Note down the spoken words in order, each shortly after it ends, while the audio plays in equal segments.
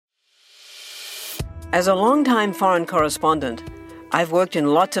As a longtime foreign correspondent, I've worked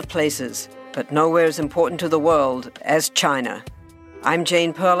in lots of places, but nowhere as important to the world as China. I'm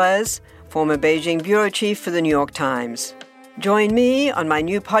Jane Perlez, former Beijing bureau chief for the New York Times. Join me on my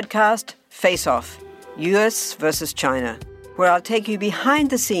new podcast, Face Off, U.S. versus China, where I'll take you behind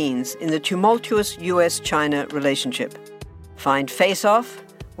the scenes in the tumultuous U.S.-China relationship. Find Face Off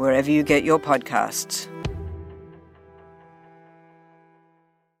wherever you get your podcasts.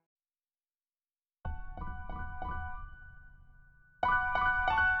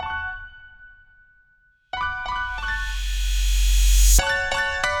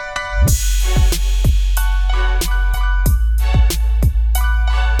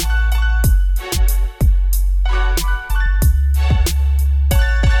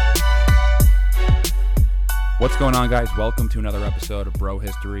 What's going on, guys? Welcome to another episode of Bro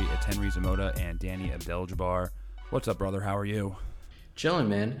History. It's Henry Zamota and Danny Abdel-Jabbar. What's up, brother? How are you? Chilling,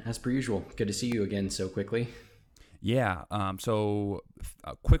 man. As per usual. Good to see you again so quickly. Yeah. So,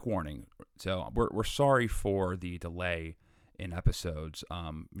 quick warning. So, we're sorry for the delay in episodes.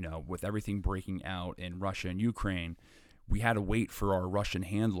 With everything breaking out in Russia and Ukraine, we had to wait for our Russian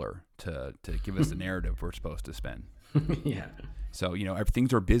handler to give us the narrative we're supposed to spin. Yeah. So,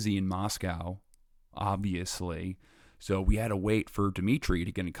 things are busy in Moscow, obviously. So we had to wait for Dmitry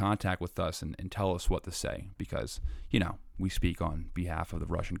to get in contact with us and tell us what to say because, we speak on behalf of the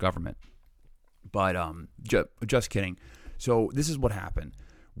Russian government. But just kidding. So this is what happened.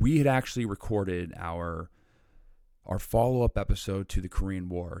 We had actually recorded our follow-up episode to the Korean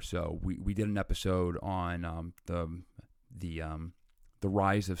War. So we did an episode on the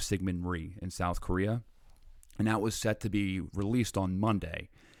rise of Syngman Rhee in South Korea. And that was set to be released on Monday.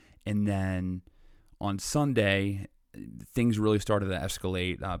 And then on Sunday, things really started to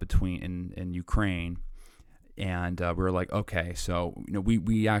escalate in Ukraine, and we were like, okay, so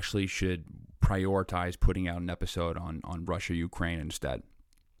we actually should prioritize putting out an episode on Russia Ukraine instead.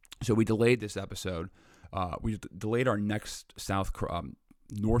 So we delayed this episode. We delayed our next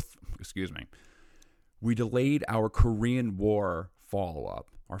We delayed our Korean War follow-up.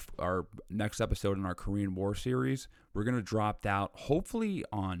 Our next episode in our Korean War series, we're going to drop out hopefully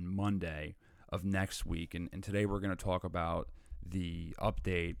on Monday of next week, and today we're going to talk about the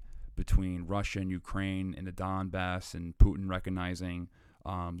update between Russia and Ukraine and the Donbass and Putin recognizing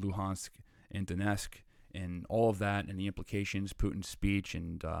Luhansk and Donetsk and all of that and the implications, Putin's speech,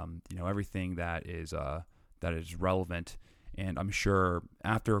 and everything that is relevant. And I'm sure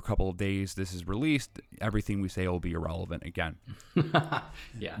after a couple of days this is released, everything we say will be irrelevant again.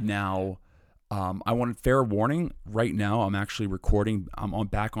 Yeah. Now, I wanted fair warning. Right now, I'm actually recording. I'm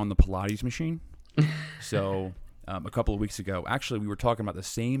back on the Pilates machine. So a couple of weeks ago, actually, we were talking about the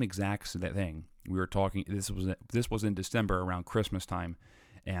same exact thing. We were talking. This was in December around Christmas time,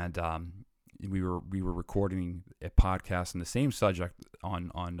 and we were recording a podcast on the same subject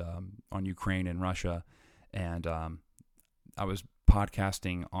on Ukraine and Russia, and I was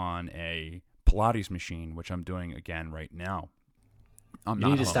podcasting on a Pilates machine, which I'm doing again right now.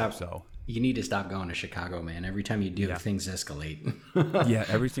 You need to stop going to Chicago, man. Every time you do, things escalate. Yeah,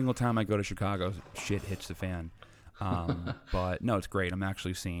 every single time I go to Chicago, shit hits the fan. But no, it's great. I'm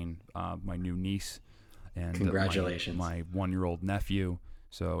actually seeing my new niece and congratulations, my 1-year-old nephew.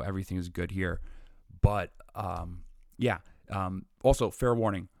 So everything is good here. But also fair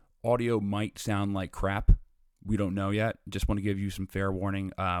warning: audio might sound like crap. We don't know yet. Just want to give you some fair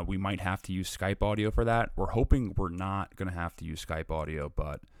warning. We might have to use Skype audio for that. We're hoping we're not going to have to use Skype audio,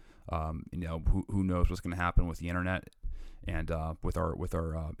 but who knows what's going to happen with the internet and with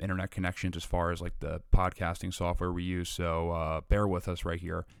our internet connections as far as like the podcasting software we use. So bear with us right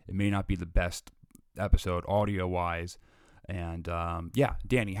here. It may not be the best episode audio wise. And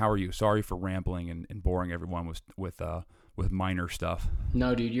Danny, how are you? Sorry for rambling and boring everyone with minor stuff.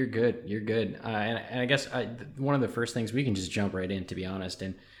 No, dude, you're good. You're good. And I guess one of the first things we can just jump right in, to be honest.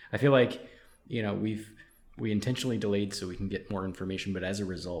 And I feel like, we intentionally delayed so we can get more information, but as a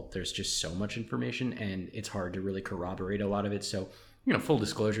result, there's just so much information and it's hard to really corroborate a lot of it. So, full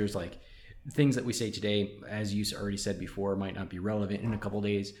disclosures, like things that we say today, as you already said before, might not be relevant in a couple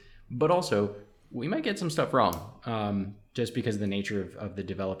days, but also we might get some stuff wrong, just because of the nature of the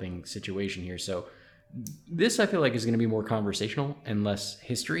developing situation here. So this, I feel like, is going to be more conversational and less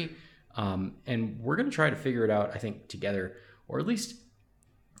history. And we're going to try to figure it out, I think, together, or at least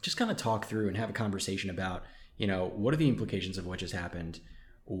just kind of talk through and have a conversation about, what are the implications of what just happened,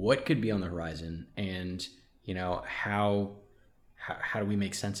 what could be on the horizon, and, how do we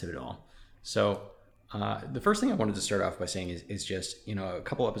make sense of it all? So the first thing I wanted to start off by saying is just, a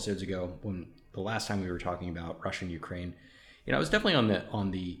couple episodes ago, when the last time we were talking about Russia and Ukraine, I was definitely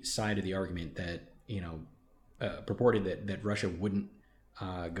on the side of the argument that, purported that Russia wouldn't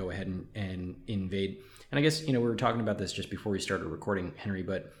go ahead and invade. And I guess, we were talking about this just before we started recording, Henry,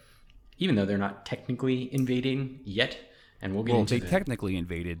 but even though they're not technically invading yet, and we'll get into they technically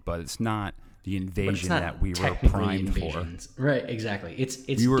invaded, but it's not the invasion not that we were primed invasions. For. Right, exactly. It's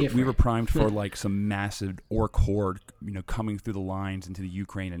we were primed for like some massive orc horde, coming through the lines into the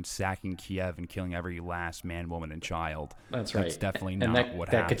Ukraine and sacking Kiev and killing every last man, woman, and child. That's right. That's definitely not what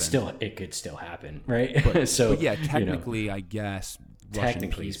happened. It could still happen, right? But yeah, technically, I guess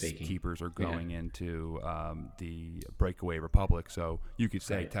Russian peacekeepers are going into the breakaway republic, so you could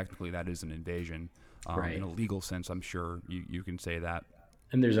say technically that is an invasion. In a legal sense, I'm sure you can say that.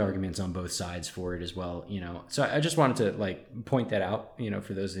 And there's arguments on both sides for it as well, So I just wanted to point that out,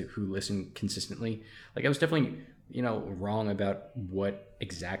 for those who listen consistently. I was definitely, wrong about what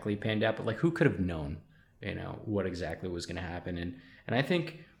exactly panned out, but who could have known, what exactly was going to happen. And I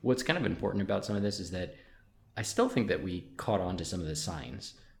think what's kind of important about some of this is that I still think that we caught on to some of the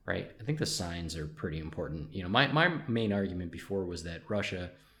signs, right? I think the signs are pretty important. My main argument before was that Russia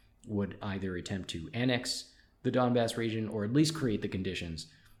would either attempt to annex the Donbass region, or at least create the conditions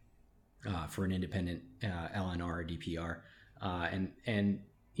for an independent LNR or DPR, and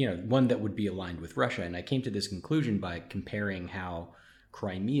one that would be aligned with Russia. And I came to this conclusion by comparing how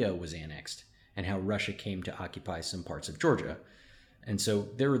Crimea was annexed and how Russia came to occupy some parts of Georgia. And so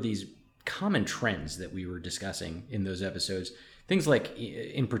there were these common trends that we were discussing in those episodes. Things like,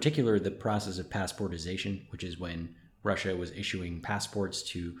 in particular, the process of passportization, which is when Russia was issuing passports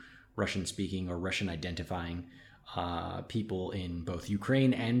to Russian-speaking or Russian-identifying people in both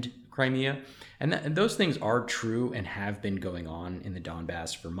Ukraine and Crimea. And those things are true and have been going on in the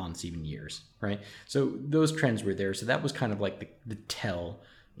Donbass for months, even years, right? So those trends were there. So that was kind of like the tell,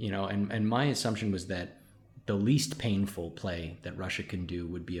 and my assumption was that the least painful play that Russia can do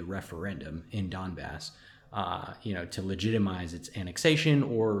would be a referendum in Donbass, to legitimize its annexation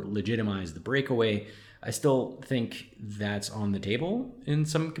or legitimize the breakaway. I still think that's on the table in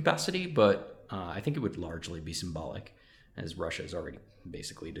some capacity, but I think it would largely be symbolic, as Russia has already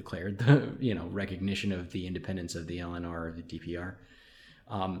basically declared the recognition of the independence of the LNR or the DPR.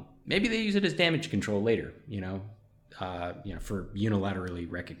 Maybe they use it as damage control later, for unilaterally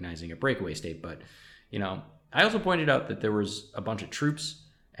recognizing a breakaway state. But I also pointed out that there was a bunch of troops,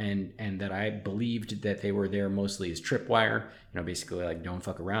 and that I believed that they were there mostly as tripwire, basically don't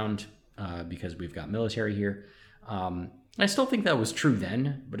fuck around. Because we've got military here. I still think that was true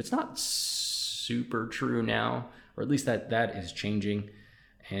then, but it's not super true now, or at least that is changing.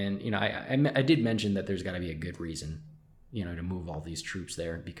 And, I did mention that there's got to be a good reason, to move all these troops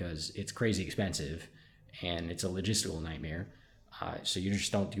there, because it's crazy expensive and it's a logistical nightmare. So you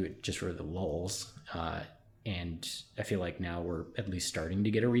just don't do it just for the lulz. And I feel like now we're at least starting to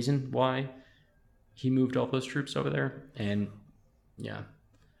get a reason why he moved all those troops over there. And yeah.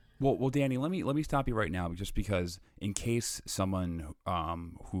 Well, Danny, let me stop you right now, just because in case someone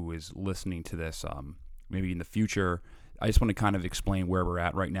who is listening to this, maybe in the future, I just want to kind of explain where we're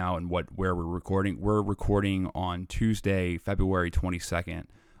at right now and where we're recording. We're recording on Tuesday, February 22nd.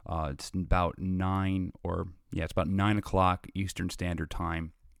 It's about 9 o'clock Eastern Standard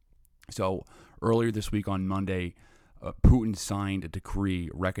Time. So earlier this week on Monday, Putin signed a decree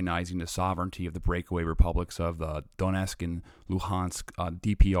recognizing the sovereignty of the breakaway republics of Donetsk and Luhansk,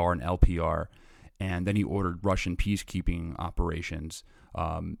 DPR and LPR, and then he ordered Russian peacekeeping operations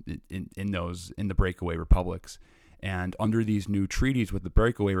in the breakaway republics. And under these new treaties with the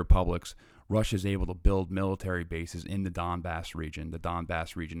breakaway republics, Russia is able to build military bases in the Donbass region. The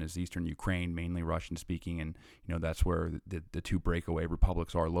Donbass region is eastern Ukraine, mainly Russian-speaking, and that's where the two breakaway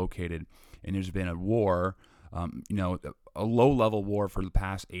republics are located. And there's been a war. A low-level war for the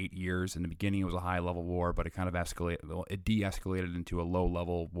past 8 years. In the beginning, it was a high-level war, but it kind of escalated. It de-escalated into a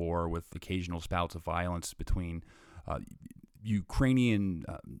low-level war with occasional spouts of violence between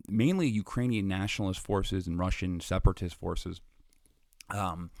mainly Ukrainian nationalist forces and Russian separatist forces.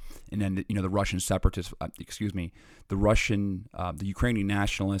 And then the Russian separatists, the Ukrainian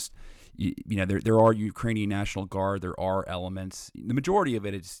nationalists. There are Ukrainian National Guard. There are elements. The majority of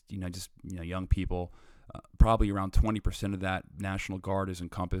it is young people. Probably around 20% of that National Guard is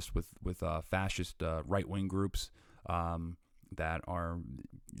encompassed with fascist right-wing groups that are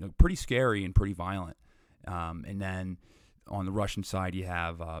pretty scary and pretty violent. And then on the Russian side, you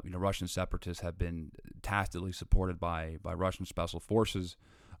have Russian separatists have been tacitly supported by Russian special forces,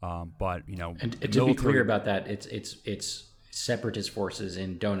 but and to be clear about that, it's separatist forces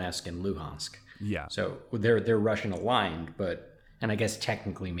in Donetsk and Luhansk. Yeah. So they're Russian aligned, and I guess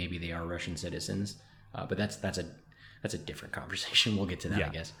technically maybe they are Russian citizens. But that's that's a different conversation. We'll get to that, Yeah. I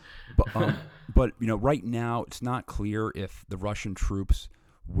guess. But right now it's not clear if the Russian troops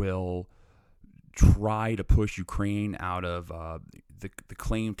will try to push Ukraine out of the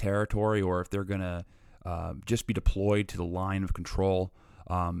claimed territory, or if they're going to just be deployed to the line of control.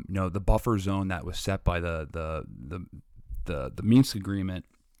 The buffer zone that was set by the Minsk agreement,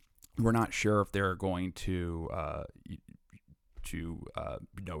 we're not sure if they're going to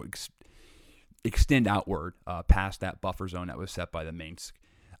extend outward past that buffer zone that was set by the Minsk.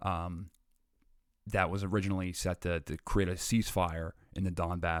 That was originally set to create a ceasefire in the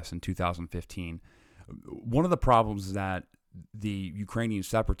Donbass in 2015. One of the problems is that the Ukrainian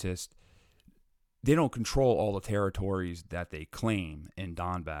separatists, they don't control all the territories that they claim in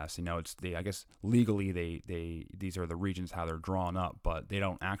Donbass. I guess legally these are the regions how they're drawn up, but they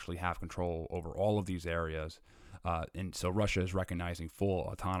don't actually have control over all of these areas. And so Russia is recognizing full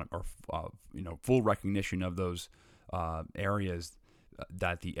autonomy or full recognition of those areas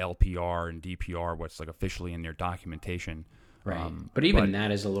that the LPR and DPR, what's like officially in their documentation. Right. But even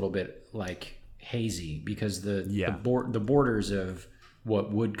that is a little bit like hazy, because the borders of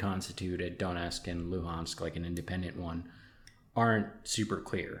what would constitute a Donetsk and Luhansk, like an independent one, aren't super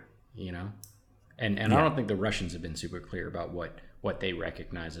clear, And I don't think the Russians have been super clear about what they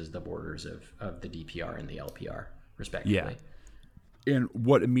recognize as the borders of the DPR and the LPR, respectively. Yeah. And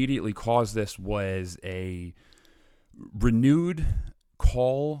what immediately caused this was a renewed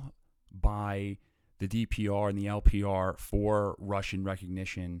call by the DPR and the LPR for Russian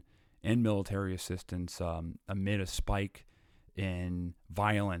recognition and military assistance amid a spike in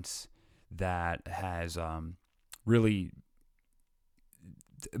violence that has really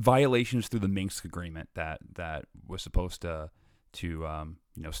violations through the Minsk agreement that was supposed to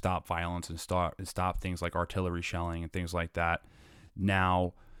stop violence and stop things like artillery shelling and things like that.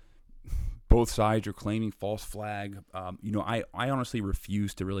 Now, both sides are claiming false flag. I honestly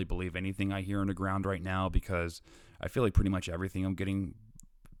refuse to really believe anything I hear on the ground right now, because I feel like pretty much everything I'm getting,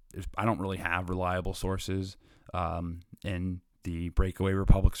 I don't really have reliable sources in the breakaway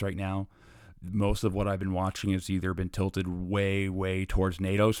republics right now. Most of what I've been watching has either been tilted way, way towards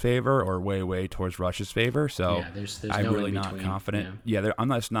NATO's favor or way, way towards Russia's favor. So there's I'm no really not confident. Yeah,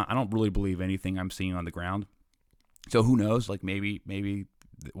 I don't really believe anything I'm seeing on the ground. So who knows? Like maybe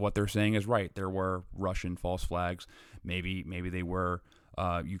what they're saying is right. There were Russian false flags. Maybe they were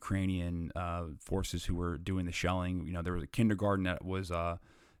Ukrainian forces who were doing the shelling. There was a kindergarten that was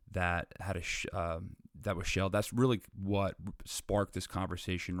that was shelled. That's really what sparked this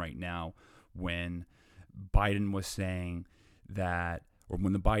conversation right now, when Biden was saying that, or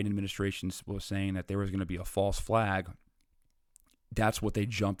when the Biden administration was saying that there was going to be a false flag. That's what they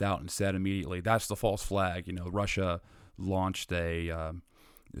jumped out and said immediately. That's the false flag. Russia launched they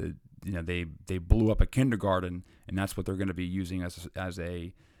blew up a kindergarten, and that's what they're going to be using as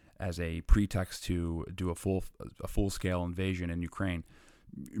a pretext to do a full scale invasion in Ukraine.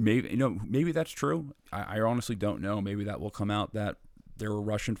 Maybe that's true. I honestly don't know. Maybe that will come out that there were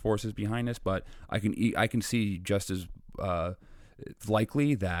Russian forces behind this, but I can see just as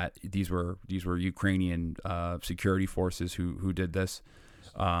likely that these were Ukrainian security forces who did this.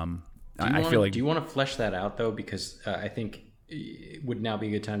 I feel like. Do you want to flesh that out though? Because I think it would now be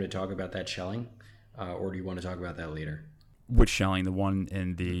a good time to talk about that shelling, or do you want to talk about that later? Which shelling? The one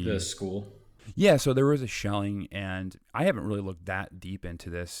in the school. Yeah, so there was a shelling, and I haven't really looked that deep into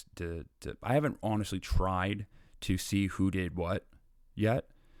this. I haven't honestly tried to see who did what yet.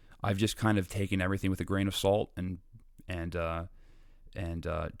 I've just kind of taken everything with a grain of salt and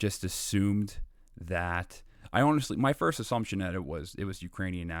just assumed that. I honestly, my first assumption that it was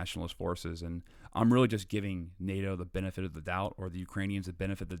Ukrainian nationalist forces, and I'm really just giving NATO the benefit of the doubt, or the Ukrainians the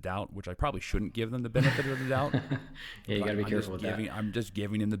benefit of the doubt, which I probably shouldn't give them the benefit of the doubt. Yeah, you got to be careful with that. I'm just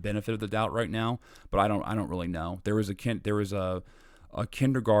giving them the benefit of the doubt right now, but I don't really know. There was a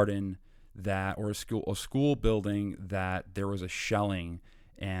kindergarten that, or a school building that there was a shelling,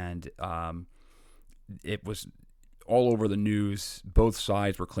 and it was all over the news. Both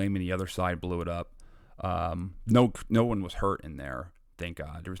sides were claiming the other side blew it up. No one was hurt in there, thank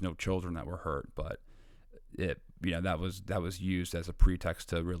God. There was no children that were hurt, but that was used as a pretext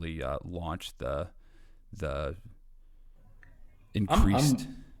to really launch the increased.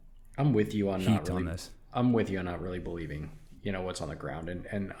 I'm with you on heat on this. I'm with you on not really believing what's on the ground,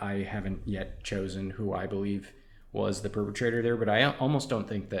 and I haven't yet chosen who I believe was the perpetrator there, but I almost don't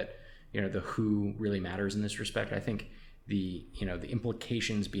think that the who really matters in this respect. I think the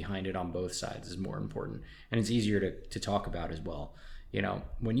implications behind it on both sides is more important, and it's easier to talk about as well.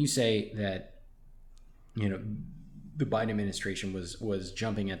 When you say that the Biden administration was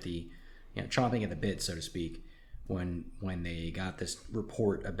jumping at the chomping at the bit, so to speak, when they got this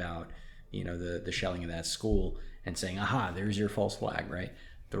report about, you know, the shelling of that school, and saying, aha, there's your false flag, right?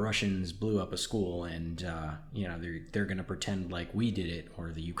 The Russians blew up a school, and you know, they're going to pretend like we did it,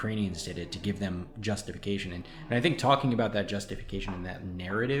 or the Ukrainians did it, to give them justification. And I think talking about that justification and that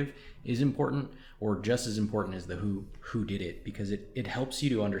narrative is important, or just as important as the who did it, because it helps you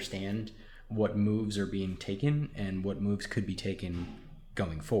to understand what moves are being taken and what moves could be taken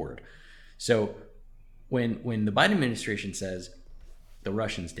going forward. So when the Biden administration says the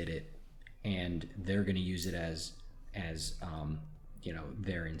Russians did it, and they're going to use it as you know,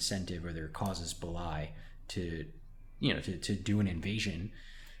 their incentive or their casus belli to, you know, to do an invasion,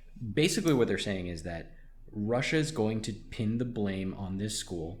 basically what they're saying is that Russia is going to pin the blame on this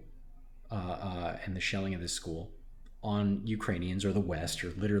school and the shelling of this school on Ukrainians or the West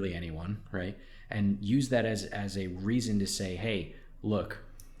or literally anyone, right? And use that as a reason to say, hey, look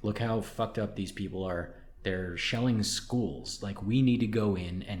how fucked up these people are. They're shelling schools. Like, we need to go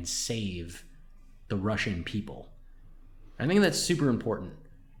in and save the Russian people. I think that's super important,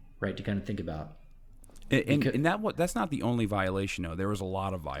 right, to kind of think about. And that's not the only violation, though. There was a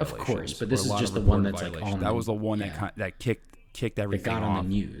lot of violations. Of course, but this is just the one that's like on. That was the one that kicked everything off. That got on the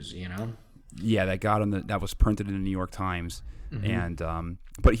news, you know. Yeah, that was printed in the New York Times, and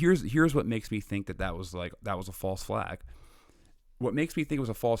but here's what makes me think that was a false flag. What makes me think it was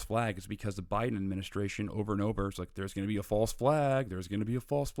a false flag is because the Biden administration over and over is like, there's going to be a false flag. There's going to be a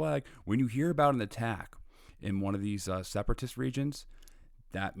false flag. When you hear about an attack in one of these separatist regions,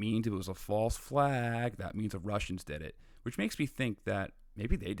 that means it was a false flag. That means the Russians did it, which makes me think that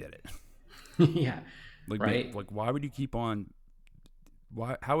maybe they did it. Yeah, right. Like, why would you keep on?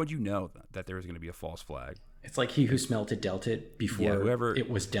 How would you know that there was going to be a false flag? It's like he who smelt it dealt it before it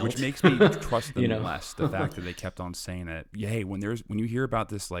was dealt. Which makes me trust them less. The fact that they kept on saying it. Yeah, hey, when you hear about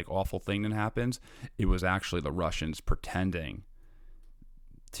this like awful thing that happens, it was actually the Russians pretending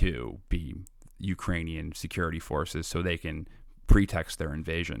to be Ukrainian security forces so they can pretext their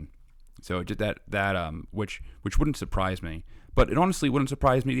invasion. So which wouldn't surprise me, but it honestly wouldn't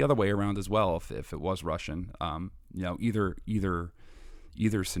surprise me the other way around as well if it was Russian. You know,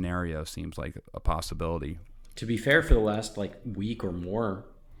 either scenario seems like a possibility. To be fair, for the last like week or more,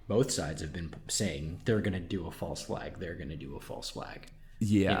 both sides have been saying they're going to do a false flag. They're going to do a false flag.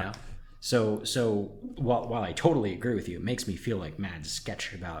 Yeah. You know? So while I totally agree with you, it makes me feel like mad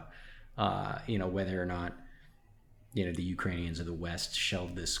sketch about you know, whether or not, you know, the Ukrainians of the West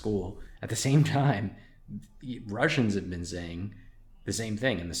shelled this school. At the same time, Russians have been saying the same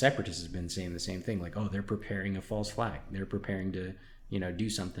thing, and the separatists have been saying the same thing. Like, oh, they're preparing a false flag. They're preparing to, you know, do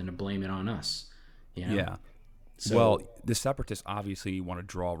something to blame it on us. You know? Yeah. So, well, the separatists obviously want to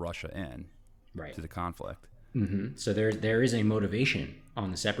draw Russia in to the conflict. Mm-hmm. So there is a motivation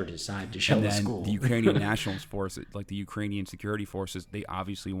on the separatist side to shell the school. The Ukrainian nationalist forces, like the Ukrainian security forces, they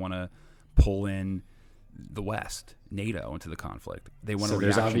obviously want to pull in the West, NATO, into the conflict. They want a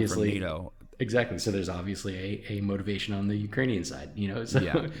reaction from NATO. Exactly. So there's obviously a motivation on the Ukrainian side. You know. So,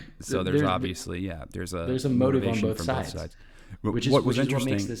 yeah. So there's obviously there's a motive on both sides. Which is what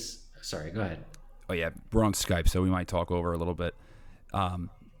makes this. Sorry, go ahead. Oh yeah, we're on Skype, so we might talk over a little bit.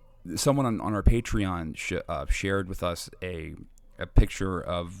 Someone on our Patreon shared with us a picture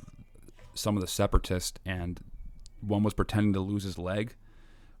of some of the separatists, and one was pretending to lose his leg.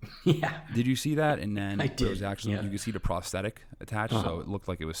 Yeah. Did you see that? And then I did. It was actually you could see the prosthetic attached, so it looked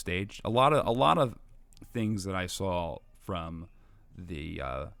like it was staged. A lot of things that I saw from the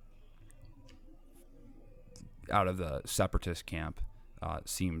out of the separatist camp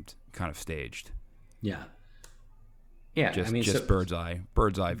seemed kind of staged. Yeah. Yeah, just bird's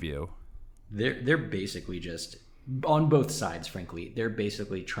eye view. They're basically just on both sides. Frankly, they're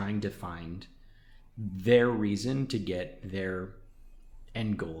basically trying to find their reason to get their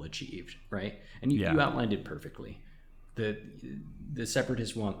end goal achieved, right? And you outlined it perfectly. The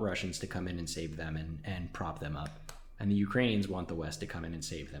separatists want Russians to come in and save them and prop them up, and the Ukrainians want the West to come in and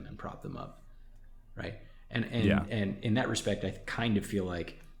save them and prop them up, right? And in that respect, I kind of feel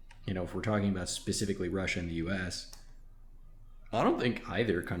like, you know, if we're talking about specifically Russia and the U.S., I don't think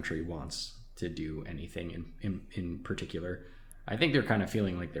either country wants to do anything in particular. I think they're kind of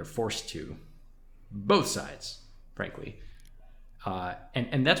feeling like they're forced to. Both sides, frankly.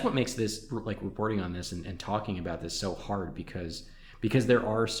 And that's what makes this, like, reporting on this and talking about this so hard, because there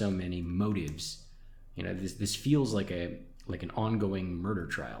are so many motives. You know, this feels like an ongoing murder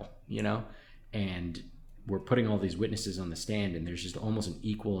trial, you know, and we're putting all these witnesses on the stand, and there's just almost an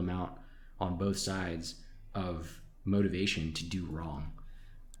equal amount on both sides of motivation to do wrong.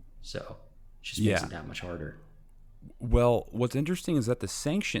 So it just makes it that much harder. Well, what's interesting is that the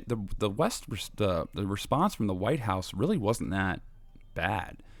response from the White House really wasn't that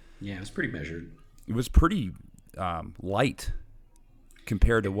bad. Yeah, it was pretty measured. It was pretty light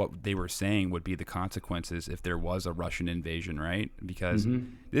compared to what they were saying would be the consequences if there was a Russian invasion, right? Because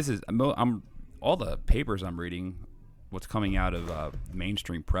this is all the papers I'm reading, what's coming out of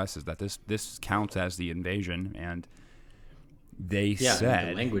mainstream press is that this counts as the invasion, and they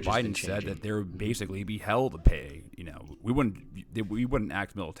said Biden said that there would basically be hell to pay. We wouldn't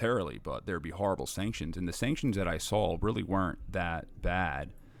act militarily, but there would be horrible sanctions, and the sanctions that I saw really weren't that bad.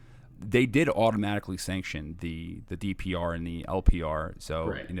 They did automatically sanction the DPR and the LPR,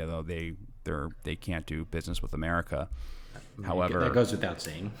 so they can't do business with America. However, that goes without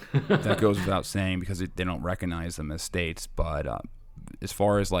saying. That goes without saying because they don't recognize them as states. But as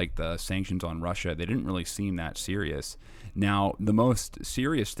far as like the sanctions on Russia, they didn't really seem that serious. Now, the most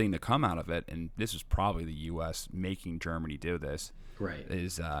serious thing to come out of it, and this is probably the U.S. making Germany do this, right,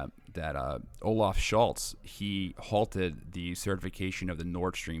 is that Olaf Scholz, he halted the certification of the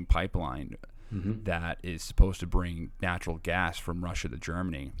Nord Stream pipeline that is supposed to bring natural gas from Russia to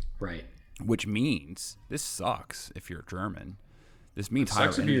Germany. Right. Which means, this sucks if you're German. This means it higher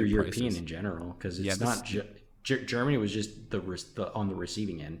sucks if energy you're prices. European in general, because it's not Germany was just on the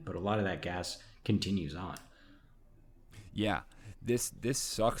receiving end, but a lot of that gas continues on. Yeah, this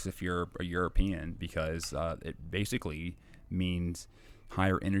sucks if you're a European because it basically means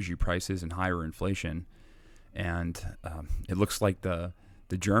higher energy prices and higher inflation, and it looks like the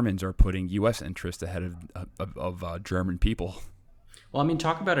Germans are putting U.S. interest ahead of German people. Well, I mean,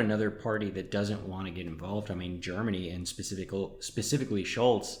 talk about another party that doesn't want to get involved. I mean, Germany and specifically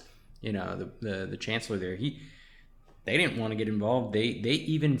Scholz, the chancellor there, they didn't want to get involved. They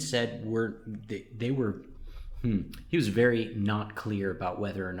even said he was very not clear about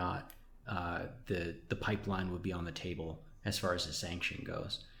whether or not the pipeline would be on the table as far as the sanction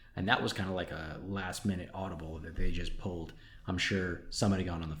goes. And that was kind of like a last minute audible that they just pulled. I'm sure somebody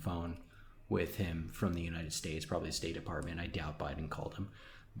got on the phone with him from the United States, probably the State Department. I doubt Biden called him,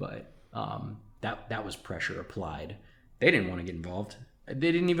 but that was pressure applied. They didn't want to get involved.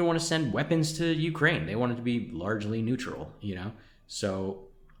 They didn't even want to send weapons to Ukraine. They wanted to be largely neutral, So,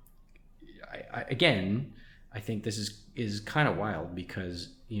 I think this is kind of wild because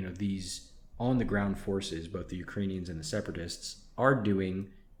these on the ground forces, both the Ukrainians and the separatists, are doing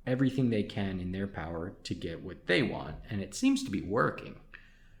everything they can in their power to get what they want, and it seems to be working.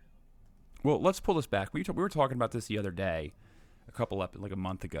 Well, let's pull this back. We were talking about this the other day, like a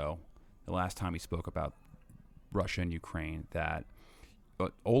month ago, the last time we spoke about Russia and Ukraine, that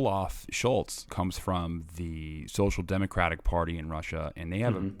Olaf Scholz comes from the Social Democratic Party in Russia, and they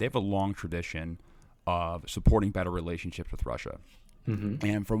have a long tradition of supporting better relationships with Russia.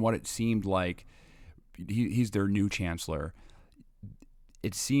 And from what it seemed like, he's their new chancellor.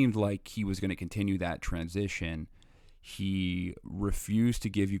 It seemed like he was going to continue that transition. He refused to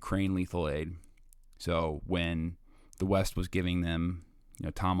give Ukraine lethal aid. So when the West was giving them,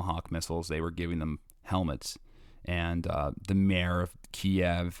 Tomahawk missiles, they were giving them helmets. And the mayor of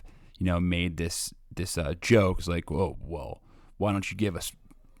Kiev, made this joke. It's like, oh, well, why don't you give us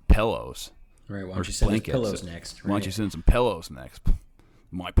pillows? Right, why don't you send us pillows next? Right? Why don't you send some pillows next?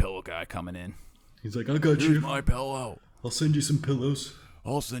 My pillow guy coming in. He's like, I got Here's you. my pillow. I'll send you some pillows.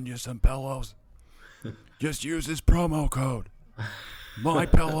 I'll send you some pillows. Just use this promo code.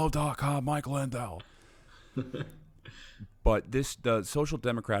 MyPillow.com, Mike Lindell. But the Social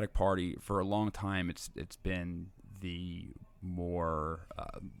Democratic Party, for a long time, it's been the more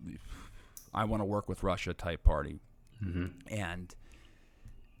I want to work with Russia type party. And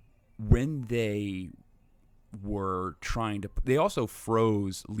when they were trying to, they also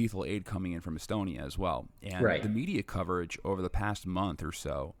froze lethal aid coming in from Estonia as well. And the media coverage over the past month or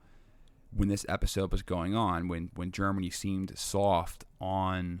so, when this episode was going on, when Germany seemed soft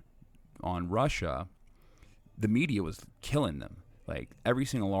on Russia, the media was killing them. Like every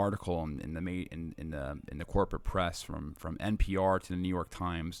single article in the corporate press, from NPR to the New York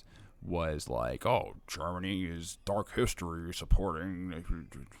Times, was like, "Oh, Germany is dark history supporting.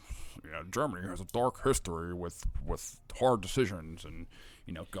 Germany has a dark history with hard decisions, and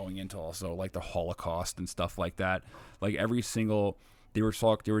going into also like the Holocaust and stuff like that." Like every single, they were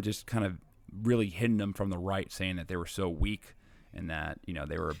just kind of really hitting them from the right, saying that they were so weak and that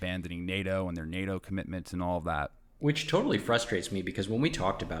they were abandoning NATO and their NATO commitments and all of that. Which totally frustrates me, because when we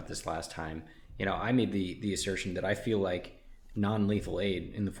talked about this last time, I made the assertion that I feel like non-lethal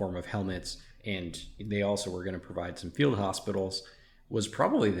aid in the form of helmets, and they also were going to provide some field hospitals, was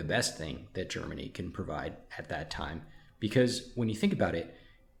probably the best thing that Germany can provide at that time. Because when you think about it,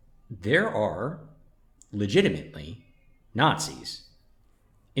 there are legitimately Nazis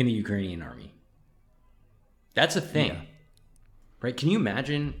in the Ukrainian army. That's a thing, right? Can you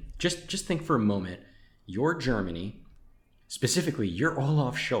imagine? Just think for a moment. You're Germany, specifically, you're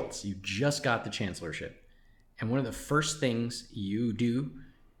Olaf Scholz. You just got the chancellorship, and one of the first things you do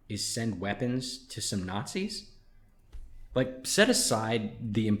is send weapons to some Nazis. Like, set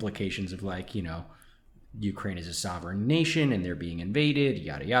aside the implications of, like, you know, Ukraine is a sovereign nation and they're being invaded,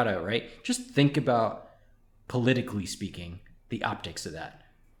 yada yada, right? Just think about, politically speaking, the optics of that.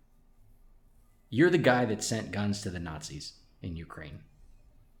 You're the guy that sent guns to the Nazis in Ukraine.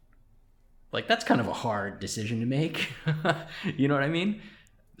 Like, that's kind of a hard decision to make. You know what I mean?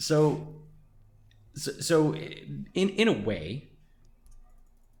 So in a way,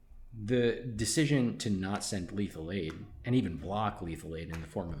 the decision to not send lethal aid and even block lethal aid in the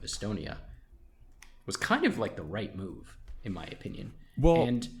form of Estonia was kind of like the right move, in my opinion. Well,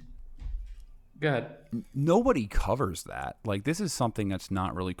 and go ahead. Nobody covers that. Like, this is something that's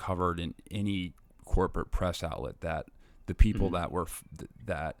not really covered in any corporate press outlet, that the people that were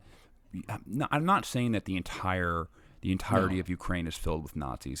that I'm not saying that the entirety of Ukraine is filled with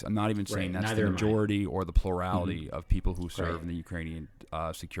Nazis. I'm not even saying that's the majority or the plurality of people who serve in the Ukrainian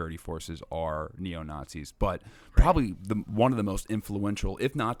security forces are neo-Nazis, but probably one of the most influential,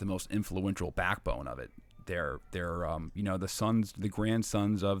 if not the most influential backbone of it. They're you know, the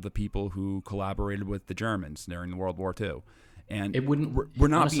grandsons of the people who collaborated with the Germans during World War II. And we're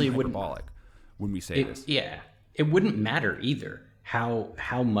not honestly, being hyperbolic when we say this. Yeah, it wouldn't matter either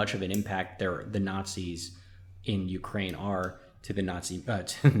how much of an impact the Nazis in Ukraine are to the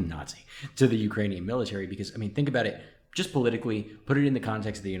to the Ukrainian military, because I mean, think about it just politically, put it in the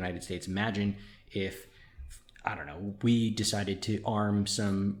context of the United States. Imagine if, I don't know, we decided to arm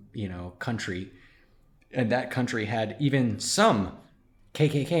some, you know, country, and that country had even some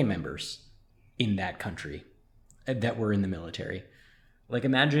KKK members in that country that were in the military. Like,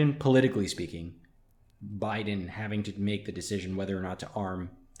 imagine, politically speaking, Biden having to make the decision whether or not to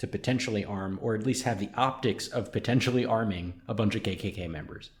potentially arm, or at least have the optics of potentially arming a bunch of KKK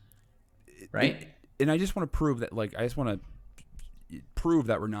members, right? And I just want to prove that, like,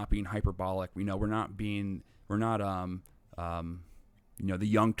 we're not being hyperbolic. You know, we're not, you know, the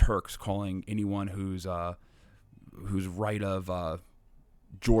Young Turks calling anyone who's right of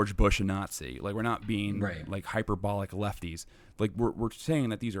George Bush a Nazi. Like, we're not being like hyperbolic lefties. Like, we're saying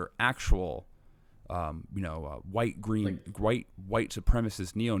that these are actual, you know, white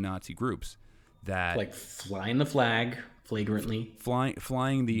supremacist neo-Nazi groups that, like, flying the flag flagrantly,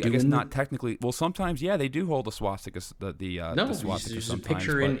 flying the, I guess not technically. Well, sometimes they do hold the swastika. The swastika. There's a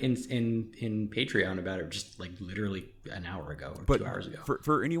picture in Patreon about it, just like literally an hour ago or 2 hours ago.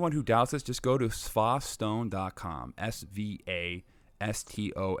 For anyone who doubts this, just go to svastone.com,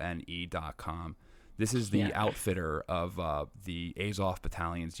 SVASTONE.com. This is the outfitter of the Azov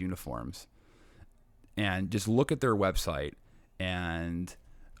Battalion's uniforms, and just look at their website and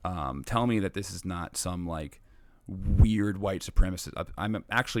tell me that this is not some, like, weird white supremacist. I'm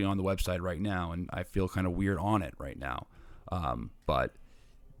actually on the website right now, and I feel kind of weird on it right now. But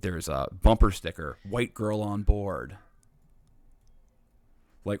there's a bumper sticker, "White girl on board."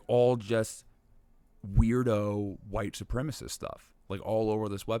 Like, all just weirdo white supremacist stuff, like, all over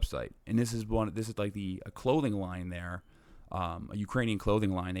this website. And this is like a clothing line there, a Ukrainian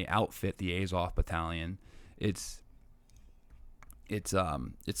clothing line. They outfit the Azov Battalion. It's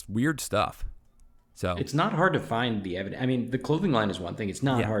weird stuff. So it's not hard to find the evidence. I mean, the clothing line is one thing. It's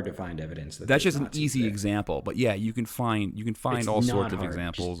not hard to find evidence. That's just an easy example, but you can find all sorts of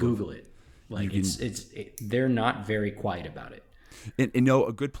examples. Just Google it. Like, they're not very quiet about it. And no,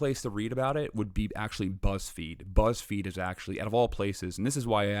 a good place to read about it would be actually BuzzFeed. BuzzFeed is actually, out of all places, and this is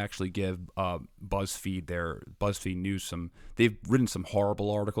why I actually give BuzzFeed News they've written some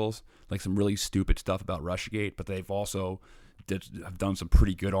horrible articles, like some really stupid stuff about Russiagate, but they've also have done some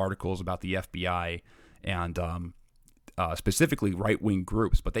pretty good articles about the FBI and specifically right-wing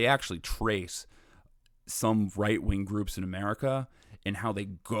groups. But they actually trace some right-wing groups in America and how they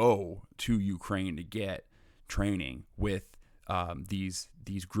go to Ukraine to get training with these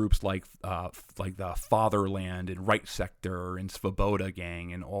groups like the Fatherland and Right Sector and Svoboda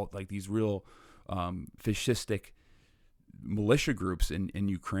Gang and all, like, these real fascistic militia groups in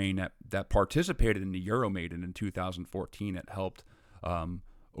Ukraine that participated in the Euromaidan in 2014 that helped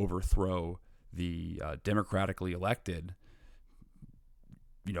overthrow the democratically elected,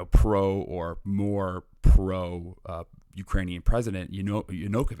 you know, more pro Ukrainian president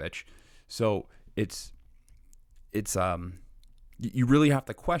Yanukovych. So it's you really have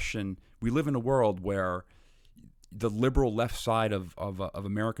to question. We live in a world where the liberal left side of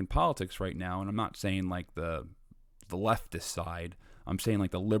American politics right now, and I'm not saying like the leftist side. I'm saying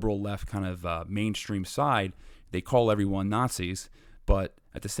like the liberal left kind of mainstream side. They call everyone Nazis, but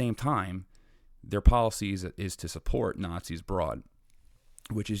at the same time, their policies is to support Nazis abroad,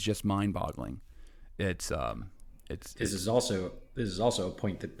 which is just mind-boggling. This is also a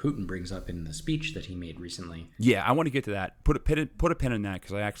point that Putin brings up in the speech that he made recently. Yeah, I want to get to that. Put a pin in that,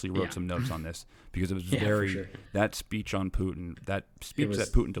 because I actually wrote some notes on this, because it was that speech on Putin, that speech that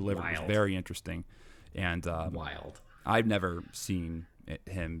Putin delivered was very interesting, and wild. I've never seen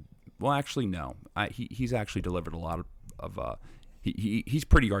him. Well, actually, no. He's actually delivered a lot of he's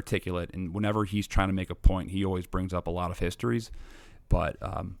pretty articulate, and whenever he's trying to make a point, he always brings up a lot of histories. But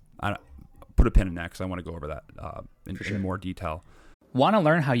I put a pin in that, because I want to go over that in more detail. Want to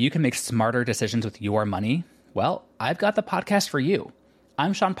learn how you can make smarter decisions with your money? Well, I've got the podcast for you.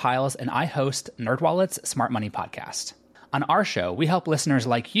 I'm Sean Piles, and I host NerdWallet's Smart Money Podcast. On our show, we help listeners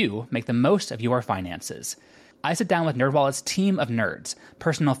like you make the most of your finances. I sit down with NerdWallet's team of nerds,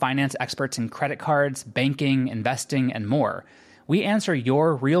 personal finance experts in credit cards, banking, investing, and more. We answer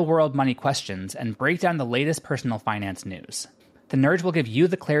your real-world money questions and break down the latest personal finance news. The nerds will give you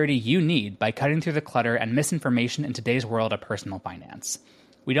the clarity you need by cutting through the clutter and misinformation in today's world of personal finance.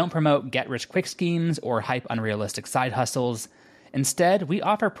 We don't promote get-rich-quick schemes or hype unrealistic side hustles. Instead, we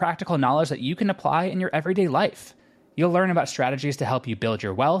offer practical knowledge that you can apply in your everyday life. You'll learn about strategies to help you build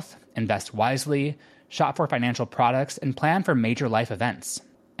your wealth, invest wisely, shop for financial products, and plan for major life events.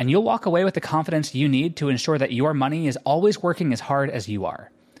 And you'll walk away with the confidence you need to ensure that your money is always working as hard as you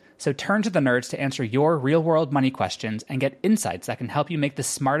are. So turn to the nerds to answer your real-world money questions and get insights that can help you make the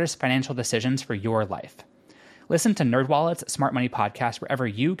smartest financial decisions for your life. Listen to NerdWallet's Smart Money Podcast wherever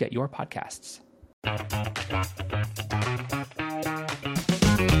you get your podcasts.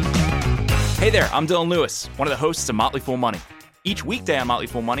 Hey there, I'm Dylan Lewis, one of the hosts of Motley Fool Money. Each weekday on Motley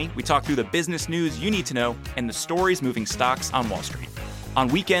Fool Money, we talk through the business news you need to know and the stories moving stocks on Wall Street. On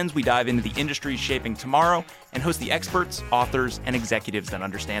weekends, we dive into the industries shaping tomorrow and host the experts, authors, and executives that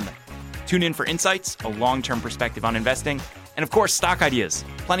understand them. Tune in for insights, a long-term perspective on investing, and of course, stock ideas.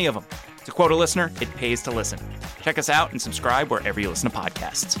 Plenty of them. To quote a listener, it pays to listen. Check us out and subscribe wherever you listen to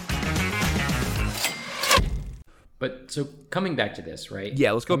podcasts. But so coming back to this, right?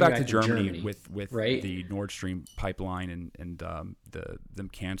 Yeah, let's go back to Germany with right? the Nord Stream pipeline and them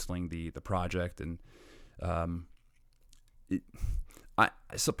canceling the project, and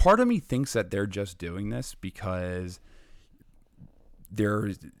so part of me thinks that they're just doing this because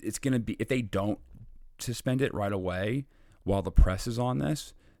it's going to be, if they don't suspend it right away while the press is on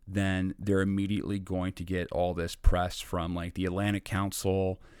this, then they're immediately going to get all this press from like the Atlantic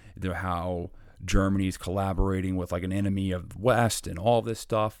Council, how Germany's collaborating with like an enemy of the West and all this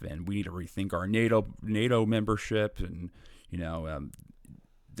stuff, and we need to rethink our NATO membership, and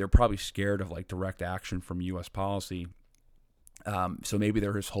they're probably scared of like direct action from U.S. policy. So maybe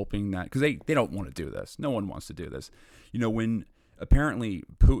they're just hoping that, because they don't want to do this. No one wants to do this. When apparently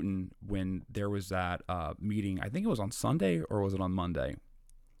Putin, when there was that meeting, I think it was on Sunday or was it on Monday,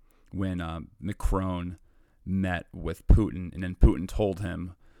 when Macron met with Putin, and then Putin told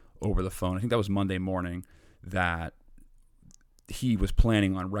him over the phone, I think that was Monday morning, that he was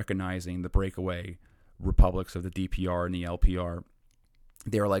planning on recognizing the breakaway republics of the DPR and the LPR.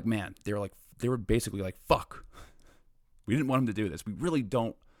 They were basically like, fuck. We didn't want him to do this. We really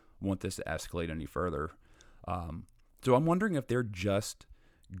don't want this to escalate any further. So I'm wondering if they're just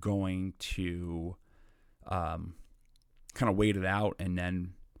going to kind of wait it out and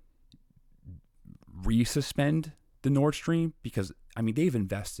then resuspend the Nord Stream, because they've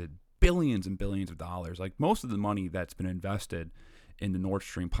invested billions and billions of dollars. Like, most of the money that's been invested in the Nord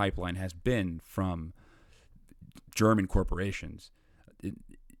Stream pipeline has been from German corporations.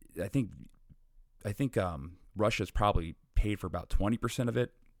 I think Russia's probably paid for about 20% of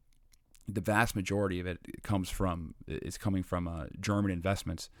it. The vast majority of it is coming from German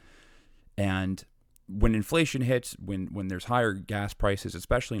investments. And when inflation hits, when there's higher gas prices,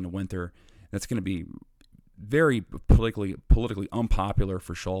 especially in the winter, that's going to be very politically unpopular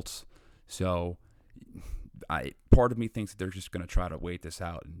for Scholz. So part of me thinks that they're just going to try to wait this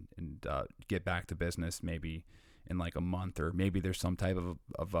out and get back to business maybe in like a month, or maybe there's some type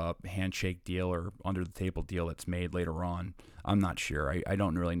of a handshake deal or under the table deal that's made later on. I'm not sure. I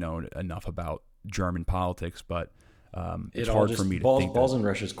don't really know enough about German politics, but it's hard for me to think. Balls in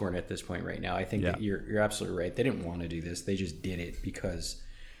Russia's court at this point right now. I think that you're absolutely right. They didn't want to do this. They just did it because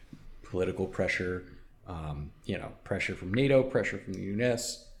political pressure, pressure from NATO, pressure from the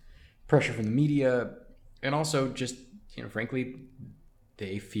US, pressure from the media, and also just, frankly,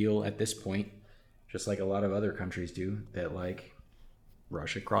 they feel at this point just like a lot of other countries do, that like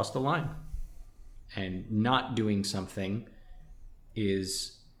Russia crossed the line. And not doing something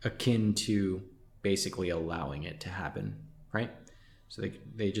is akin to basically allowing it to happen, right? So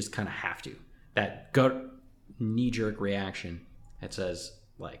they just kind of have to. That gut knee-jerk reaction that says,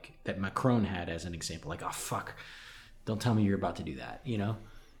 like, that Macron had as an example, like, oh, fuck, don't tell me you're about to do that, you know,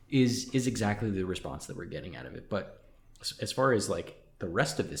 is exactly the response that we're getting out of it. But as far as, like, the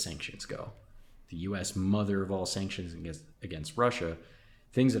rest of the sanctions go, the U.S. mother of all sanctions against Russia,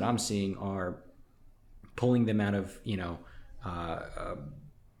 things that I'm seeing are pulling them out of, you know,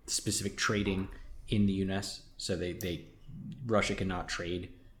 specific trading in the U.S. So Russia cannot trade,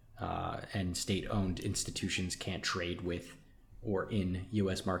 and state-owned institutions can't trade with or in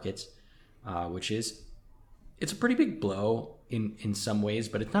U.S. markets, it's a pretty big blow in some ways,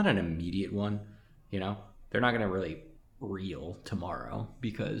 but it's not an immediate one. You know, they're not going to really reel tomorrow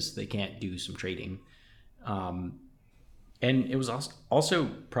because they can't do some trading. And it was also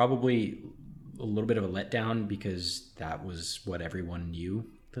probably a little bit of a letdown because that was what everyone knew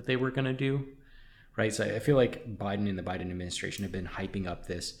that they were going to do, right? So I feel like Biden and the Biden administration have been hyping up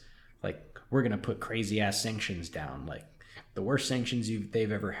this, like, we're going to put crazy ass sanctions down, like the worst sanctions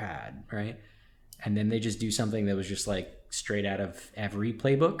they've ever had, right? And then they just do something that was just like straight out of every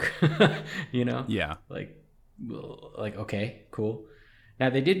playbook, you know? Yeah. Like, okay, cool.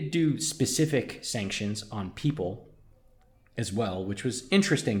 Now they did do specific sanctions on people as well, which was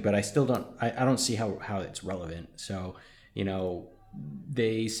interesting, but I still don't see how it's relevant. So, you know,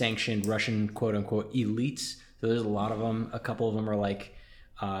 they sanctioned Russian quote unquote elites. So there's a lot of them. A couple of them are like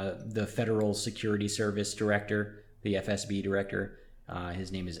the Federal Security Service director, the FSB director.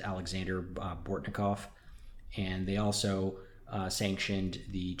 His name is Alexander Bortnikov. And they also sanctioned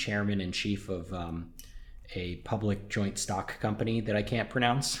the chairman and chief of a public joint stock company that I can't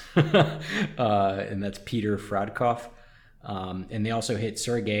pronounce. And that's Peter Fradkov. And they also hit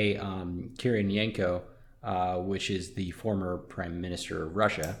Sergei Kiriyenko, which is the former prime minister of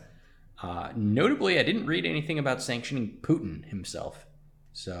Russia. Notably, I didn't read anything about sanctioning Putin himself.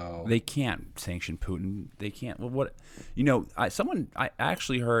 So they can't sanction Putin. They can't. Well, what, you know, I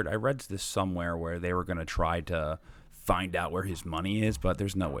read this somewhere where they were going to try to find out where his money is, but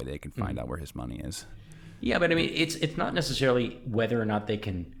there's no way they can find out where his money is. Yeah, but I mean, it's not necessarily whether or not they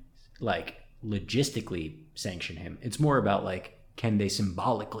can, like, logistically sanction him. It's more about, like, can they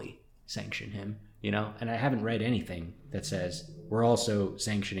symbolically sanction him, you know? And I haven't read anything that says we're also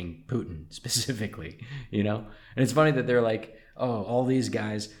sanctioning Putin specifically, you know? And it's funny that they're like, oh, all these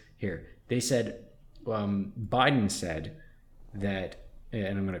guys here. They said, Biden said that, and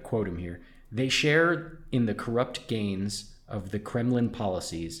I'm going to quote him here, they share in the corrupt gains of the Kremlin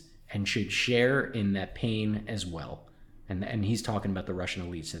policies and should share in that pain as well. And he's talking about the Russian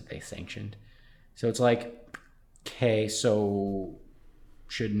elites that they sanctioned. So it's like, okay, so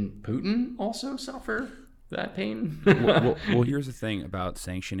shouldn't Putin also suffer that pain? well, here's the thing about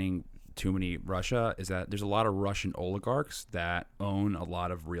sanctioning too many Russia is that there's a lot of Russian oligarchs that own a lot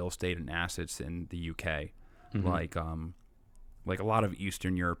of real estate and assets in the UK, like a lot of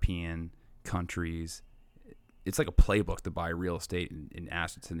Eastern European countries. It's like a playbook to buy real estate and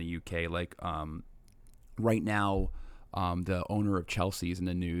assets in the UK. Like right now, the owner of Chelsea is in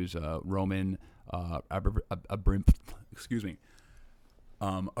the news, Roman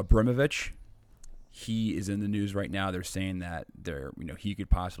Abramovich. He is in the news right now. They're saying that he could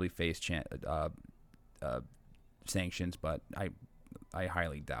possibly face sanctions, but I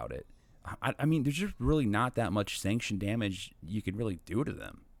highly doubt it. I mean, there's just really not that much sanction damage you could really do to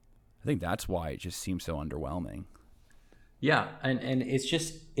them. I think that's why it just seems so underwhelming. Yeah, and it's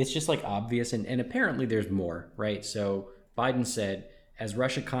just like obvious, and apparently there's more, right? So Biden said, as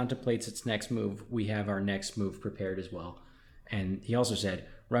Russia contemplates its next move, we have our next move prepared as well. And he also said,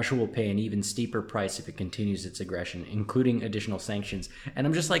 Russia will pay an even steeper price if it continues its aggression, including additional sanctions. And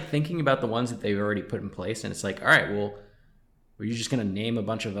I'm just like thinking about the ones that they've already put in place, and it's like, all right, well, are you just going to name a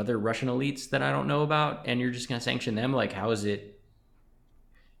bunch of other Russian elites that I don't know about, and you're just going to sanction them? Like, how is it,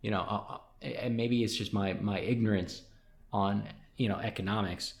 and maybe it's just my ignorance on,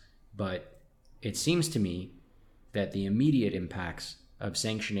 economics, but it seems to me that the immediate impacts of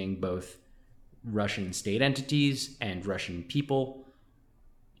sanctioning both Russian state entities and Russian people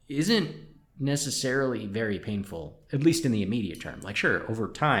isn't necessarily very painful, at least in the immediate term. Like, sure, over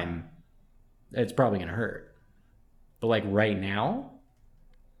time, it's probably going to hurt. But like right now,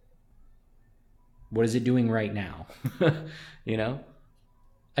 what is it doing right now?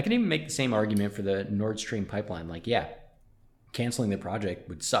 I can even make the same argument for the Nord Stream pipeline. Like, yeah, canceling the project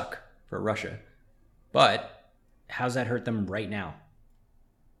would suck for Russia. But how's that hurt them right now?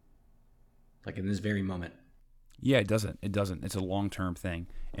 like in this very moment. Yeah, it doesn't. It doesn't. It's a long-term thing.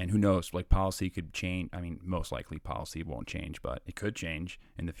 And who knows, like policy could change. I mean, most likely policy won't change, but it could change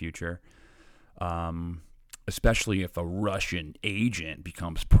in the future. Especially if a Russian agent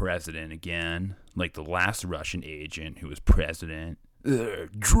becomes president again, like the last Russian agent who was president.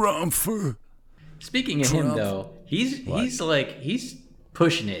 Trump. Speaking of him, though, he's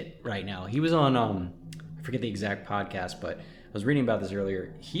pushing it right now. He was on I forget the exact podcast, but I was reading about this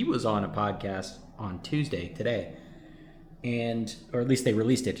earlier. He was on a podcast on Tuesday today, or at least they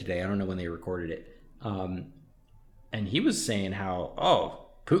released it today. I don't know when they recorded it. And he was saying how,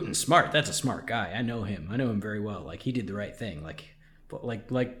 Putin's smart. That's a smart guy. I know him. I know him very well. Like, he did the right thing. Like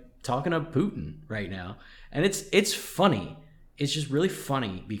talking of Putin right now. And it's funny. It's just really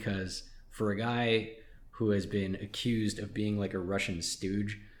funny because for a guy who has been accused of being like a Russian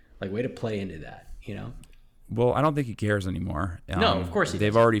stooge, like, way to play into that, you know? Well, I don't think he cares anymore. No, of course he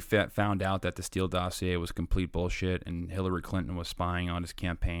They've doesn't. already found out that the Steele dossier was complete bullshit, and Hillary Clinton was spying on his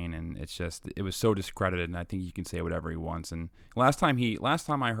campaign, and it was so discredited. And I think he can say whatever he wants. And last time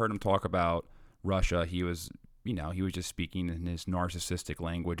I heard him talk about Russia, he was just speaking in his narcissistic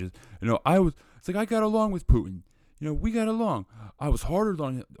language. It's like, I got along with Putin. We got along. I was harder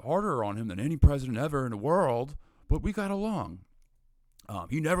on him than any president ever in the world, but we got along.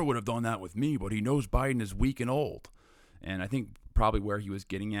 He never would have done that with me, but he knows Biden is weak and old. And I think probably where he was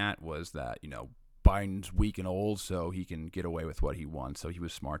getting at was that, Biden's weak and old, so he can get away with what he wants. So he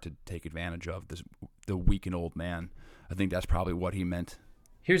was smart to take advantage of the weak and old man. I think that's probably what he meant.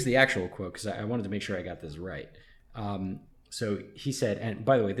 Here's the actual quote, because I wanted to make sure I got this right. So he said, and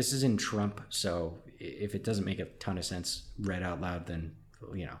by the way, this is in Trump, so if it doesn't make a ton of sense read out loud, then,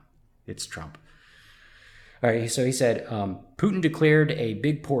 it's Trump. All right, so he said, Putin declared a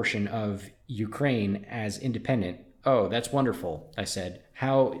big portion of Ukraine as independent. Oh, that's wonderful, I said.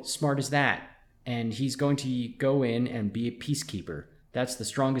 How smart is that? And he's going to go in and be a peacekeeper. That's the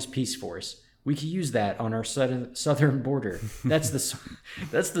strongest peace force. We could use that on our southern border. That's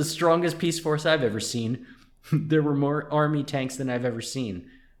the strongest peace force I've ever seen. There were more army tanks than I've ever seen.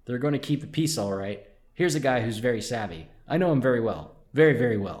 They're going to keep the peace all right. Here's a guy who's very savvy. I know him very well. Very,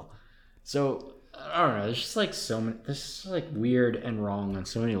 very well. So, I don't know. There's just like so many. This is like weird and wrong on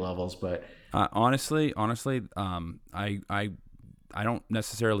so many levels. But honestly, I don't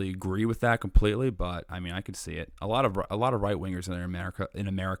necessarily agree with that completely. But I mean, I could see it. A lot of right wingers in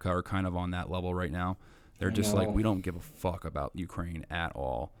America are kind of on that level right now. They're just like, we don't give a fuck about Ukraine at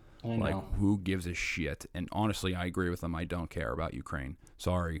all. Like, who gives a shit? And honestly, I agree with them. I don't care about Ukraine.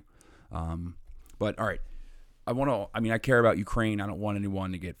 Sorry. But all right. I care about Ukraine. I don't want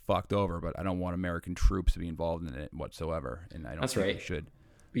anyone to get fucked over, but I don't want American troops to be involved in it whatsoever. And I don't think they should.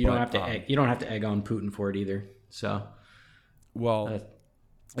 But you don't have to egg on Putin for it either. So, well,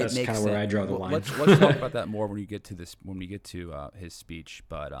 that's kind of where I draw the line. Let's talk about that more when we get to this. When we get to his speech.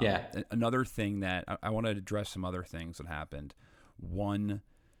 But another thing that I want to address some other things that happened. One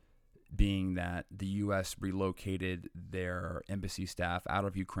being that the U.S. relocated their embassy staff out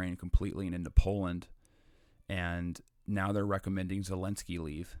of Ukraine completely and into Poland. And now they're recommending Zelensky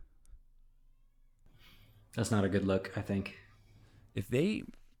leave. That's not a good look, I think.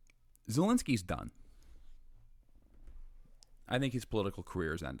 Zelensky's done. I think his political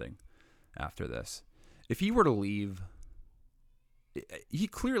career is ending after this. If he were to leave, he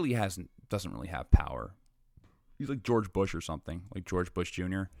clearly doesn't really have power. He's like George Bush or something, like George Bush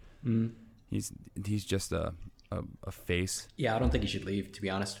Jr. Mm. He's just a face. Yeah, I don't think he should leave, to be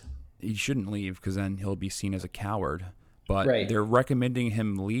honest. He shouldn't leave because then he'll be seen as a coward. But right. They're recommending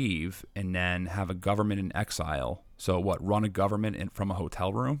him leave and then have a government in exile. So what, run a government from a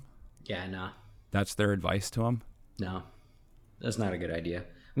hotel room? Yeah, no. That's their advice to him? No, that's not a good idea.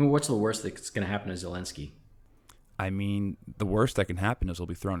 I mean, what's the worst that's going to happen to Zelensky? I mean, the worst that can happen is he'll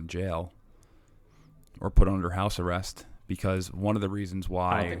be thrown in jail or put under house arrest. Because one of the reasons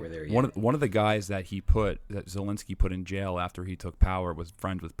why I don't think we're there yet. one of the guys that Zelensky put in jail after he took power was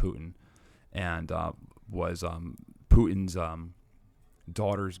friends with Putin, and was Putin's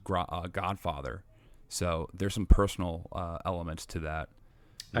daughter's godfather. So there's some personal elements to that.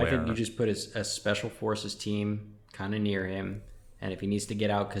 I think you just put a special forces team kind of near him, and if he needs to get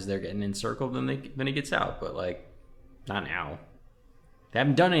out because they're getting encircled, then he gets out. But like, not now. They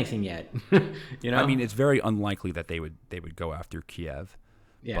haven't done anything yet. I mean, it's very unlikely that they would go after Kiev.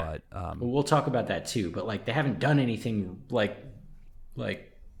 Yeah. But we'll talk about that too. But like, they haven't done anything like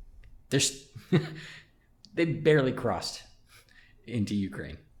there's they barely crossed into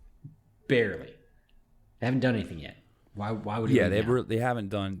Ukraine. Barely. They haven't done anything yet. Why would he? Yeah, they haven't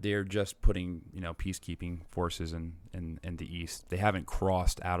done. They're just putting peacekeeping forces in the east. They haven't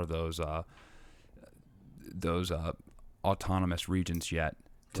crossed out of those those autonomous regions yet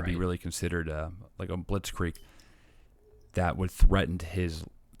to be really considered like a blitzkrieg that would threaten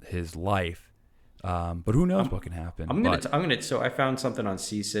his life. But who knows what can happen? So I found something on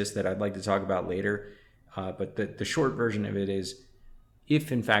CSIS that I'd like to talk about later. But the short version of it is,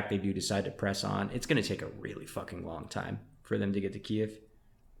 if in fact they do decide to press on, it's going to take a really fucking long time for them to get to Kiev.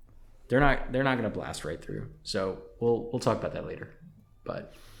 They're not going to blast right through. So we'll talk about that later.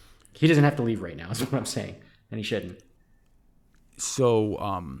 But he doesn't have to leave right now, is what I'm saying, and he shouldn't.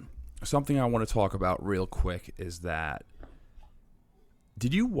 So something I want to talk about real quick is that,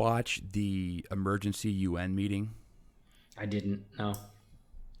 did you watch the emergency UN meeting? I didn't. No.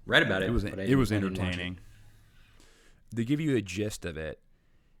 Read about it. It was entertaining. To give you a gist of it,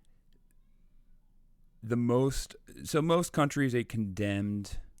 most countries, they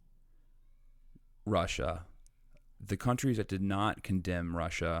condemned Russia. The countries that did not condemn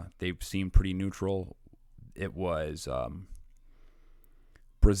Russia, they seemed pretty neutral. It was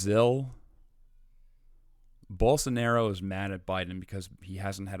Brazil. Bolsonaro is mad at Biden because he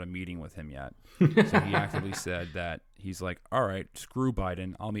hasn't had a meeting with him yet. So he actively said that he's like, all right, screw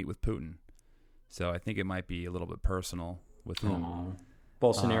Biden, I'll meet with Putin. So I think it might be a little bit personal with him. Aww.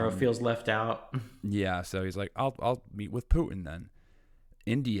 Bolsonaro feels left out. Yeah, so he's like, I'll meet with Putin then.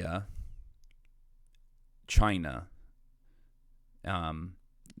 India, China.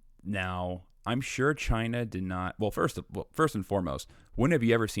 Now, I'm sure China did not. Well, first and foremost, when have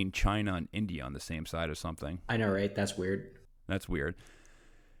you ever seen China and India on the same side of something? I know, right? That's weird. That's weird.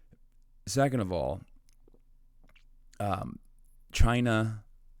 Second of all, China,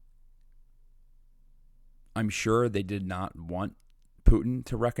 I'm sure they did not want Putin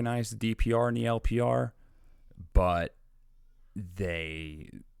to recognize the DPR and the LPR, but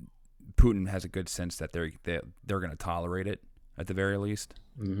Putin has a good sense that they're going to tolerate it at the very least.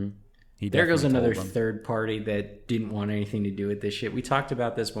 Mm-hmm. There goes another third party that didn't want anything to do with this shit. We talked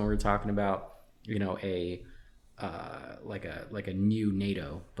about this when we were talking about, a new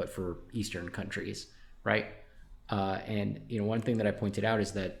NATO, but for Eastern countries, right? And one thing that I pointed out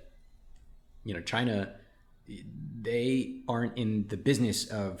is that, China, they aren't in the business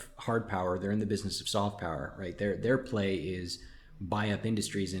of hard power; they're in the business of soft power, right? Their play is buy up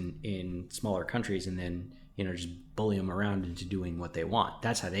industries in smaller countries and then just bully them around into doing what they want.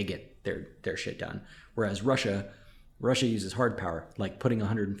 That's how they get their shit done. Whereas Russia uses hard power, like putting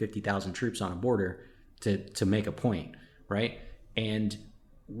 150,000 troops on a border to make a point, right? And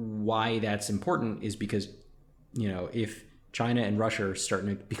why that's important is because, if China and Russia are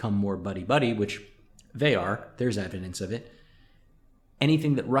starting to become more buddy-buddy, which they are, there's evidence of it,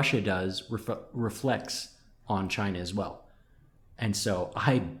 anything that Russia does reflects on China as well. And so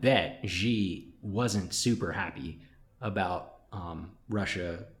I bet Xi wasn't super happy about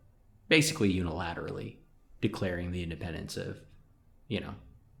Russia basically unilaterally declaring the independence of,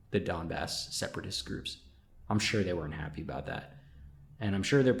 the Donbass separatist groups. I'm sure they weren't happy about that. And I'm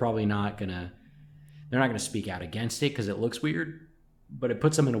sure they're probably not going to speak out against it because it looks weird, but it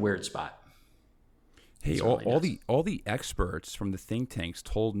puts them in a weird spot. Hey, all the experts from the think tanks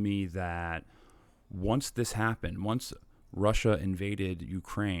told me that once this happened, once Russia invaded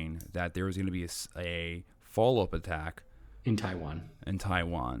Ukraine, that there was going to be a follow-up attack in Taiwan.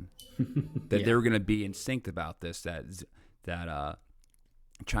 That they were going to be in sync about this. That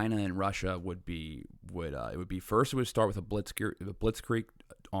China and Russia it would be first. It would start with a blitzkrieg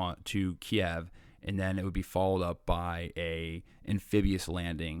to Kiev, and then it would be followed up by a amphibious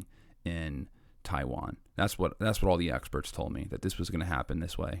landing in Taiwan. That's what all the experts told me, that this was going to happen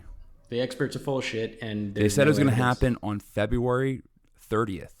this way. The experts are full of shit, and they said it was going to happen on February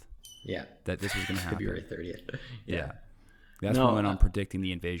 30th. Yeah, that this was going to happen. February 30th. Yeah. That's when I'm predicting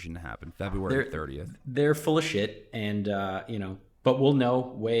the invasion to happen, February 30th. They're full of shit, and but we'll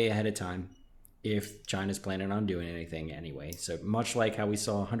know way ahead of time if China's planning on doing anything anyway. So much like how we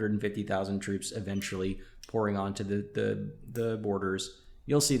saw 150,000 troops eventually pouring onto the borders,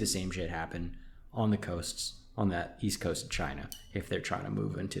 you'll see the same shit happen on the coasts, on that east coast of China, if they're trying to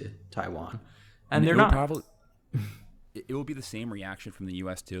move into Taiwan. And they're not. It will be the same reaction from the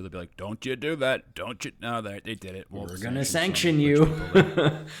U.S. too. They'll be like, "Don't you do that? Don't you?" No, they did it. We're gonna sanction you.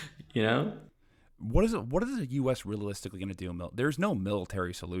 What is the U.S. realistically going to do? There's no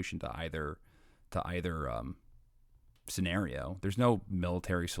military solution to either scenario. There's no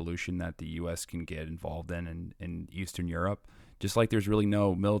military solution that the U.S. can get involved in Eastern Europe. Just like there's really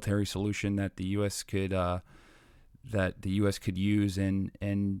no military solution that the U.S. could use in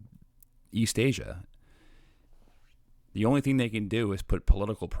East Asia. The only thing they can do is put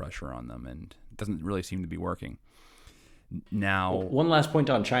political pressure on them, and it doesn't really seem to be working. Now, one last point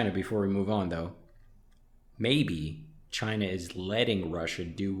on China before we move on, though. maybe China is letting Russia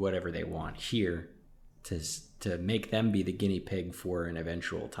do whatever they want here to make them be the guinea pig for an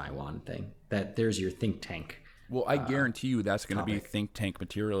eventual Taiwan thing. That there's your think tank. Well, I guarantee you that's going to be think tank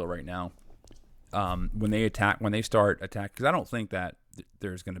material right now. When they start attack, because I don't think that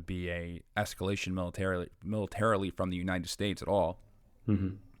there's going to be a escalation militarily from the United States at all.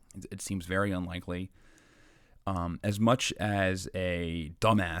 Mm-hmm. It seems very unlikely. As much as a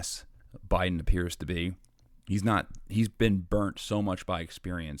dumbass Biden appears to be, he's not. He's been burnt so much by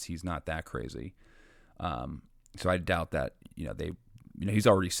experience. He's not that crazy. So I doubt that. He's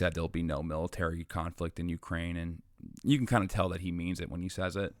already said there'll be no military conflict in Ukraine, and you can kind of tell that he means it when he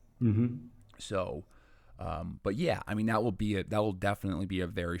says it. Mm-hmm. So, but yeah, I mean that will definitely be a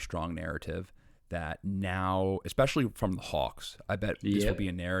very strong narrative that now, especially from the hawks. I bet this will be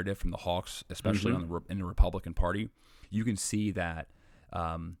a narrative from the hawks, especially in the Republican Party. You can see that.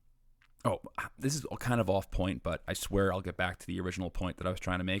 This is kind of off point, but I swear I'll get back to the original point that I was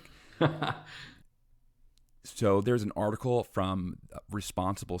trying to make. So there's an article from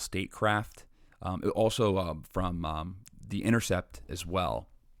Responsible Statecraft, also from The Intercept as well,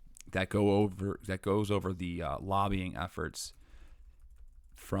 that goes over the lobbying efforts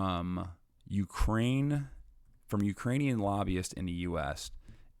from Ukrainian lobbyists in the U.S.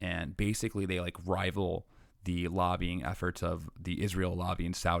 and basically they rival the lobbying efforts of the Israel lobby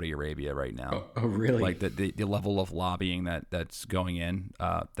in Saudi Arabia right now. Oh really? Like the level of lobbying that's going in,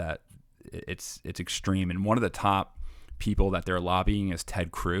 that it's extreme. And one of the top people that they're lobbying is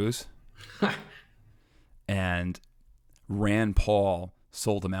Ted Cruz. And Rand Paul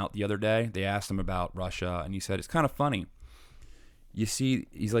sold him out the other day. They asked him about Russia, and he said, it's kind of funny. You see,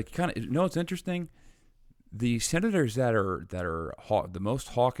 he's like, it's interesting. The senators that are the most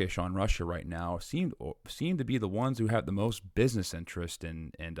hawkish on Russia right now seem to be the ones who have the most business interest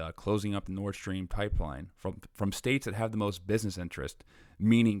in closing up the Nord Stream pipeline from states that have the most business interest,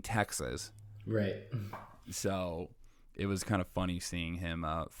 meaning Texas. Right. So it was kind of funny seeing him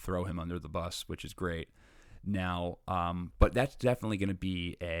throw him under the bus, which is great. Now, but that's definitely going to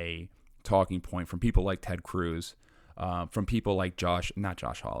be a talking point from people like Ted Cruz, from people like not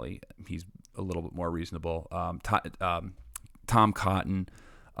Josh Hawley. He's a little bit more reasonable. Tom Cotton,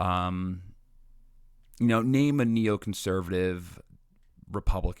 name a neoconservative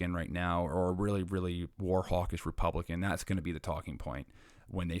Republican right now, or a really, really war hawkish Republican. That's going to be the talking point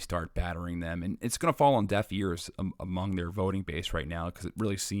when they start battering them, and it's going to fall on deaf ears among their voting base right now, because it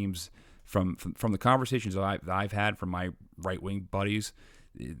really seems from the conversations that I've had from my right wing buddies,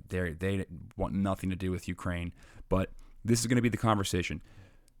 they want nothing to do with Ukraine. But this is going to be the conversation.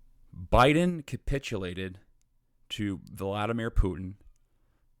 Biden capitulated to Vladimir Putin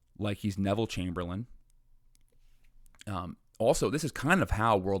like he's Neville Chamberlain. Also, this is kind of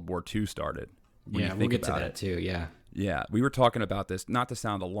how World War II started. Yeah, we'll get to that too. Yeah. Yeah, we were talking about this, not to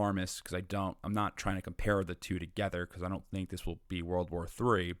sound alarmist, because I'm not trying to compare the two together, because I don't think this will be World War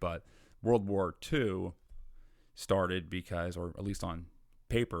III, but World War II started because, or at least on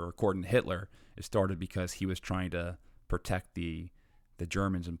paper, according to Hitler, it started because he was trying to protect the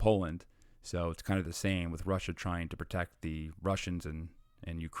Germans in Poland. So it's kind of the same with Russia trying to protect the Russians and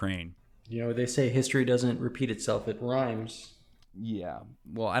Ukraine. They say history doesn't repeat itself, it rhymes. Yeah.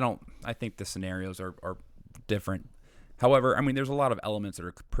 Well, I think the scenarios are different. However, I mean, there's a lot of elements that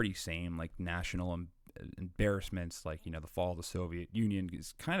are pretty same, like national embarrassments, like, the fall of the Soviet Union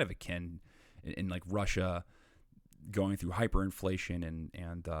is kind of akin in like Russia going through hyperinflation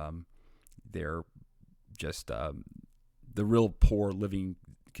and they're just the real poor living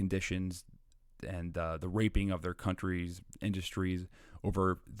conditions and the raping of their country's industries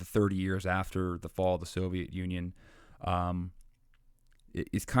over the 30 years after the fall of the Soviet Union.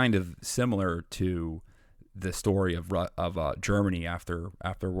 It's kind of similar to the story of Germany after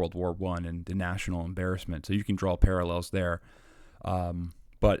World War I and the national embarrassment. So you can draw parallels there.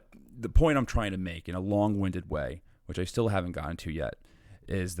 But the point I'm trying to make in a long-winded way, which I still haven't gotten to yet,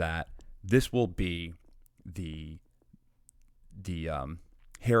 is that this will be the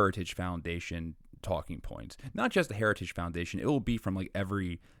Heritage Foundation talking points. Not just the Heritage Foundation. It will be from like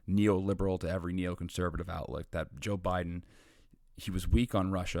every neoliberal to every neoconservative outlook that Joe Biden, he was weak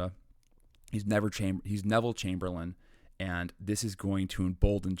on Russia. He's Neville Chamberlain, and this is going to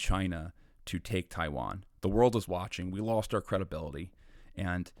embolden China to take Taiwan. The world is watching. We lost our credibility,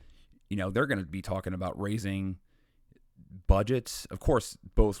 and they're going to be talking about raising budgets. Of course,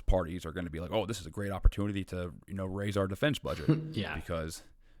 both parties are going to be like, "Oh, this is a great opportunity to raise our defense budget." Yeah.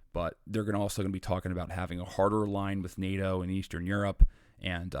 But they're also going to be talking about having a harder line with NATO in Eastern Europe,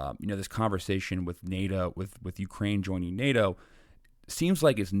 and this conversation with NATO, with Ukraine joining NATO, seems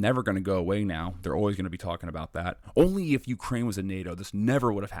like it's never going to go away now. They're always going to be talking about that. Only if Ukraine was in NATO, this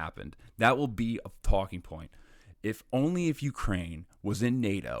never would have happened. That will be a talking point. If only if Ukraine was in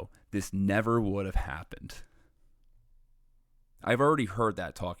NATO, this never would have happened. I've already heard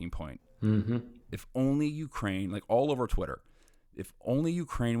that talking point. Mm-hmm. If only Ukraine, like all over Twitter, if only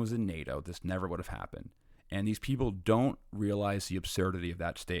Ukraine was in NATO, this never would have happened. And these people don't realize the absurdity of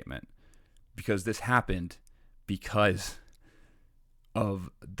that statement, because this happened because of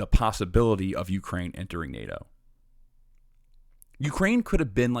the possibility of Ukraine entering NATO. Ukraine could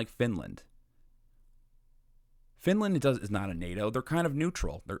have been like Finland. Finland is not a NATO. They're kind of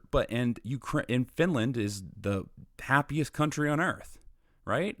neutral. And Finland is the happiest country on earth,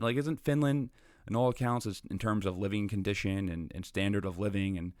 right? Like, isn't Finland, in all accounts, in terms of living condition and standard of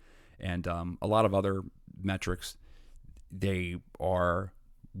living and a lot of other metrics, they are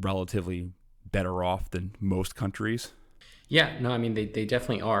relatively better off than most countries. Yeah, no, I mean they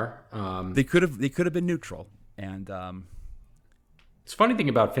definitely are. They could have been neutral, and it's funny thing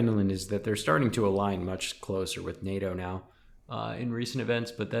about Finland is that they're starting to align much closer with NATO now in recent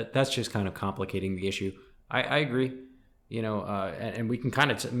events, but that's just kind of complicating the issue. I agree, and we can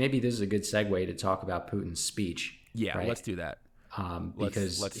kind of maybe this is a good segue to talk about Putin's speech. Yeah, right? Let's do that.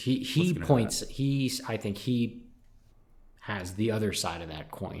 Because let's he points, I think he has the other side of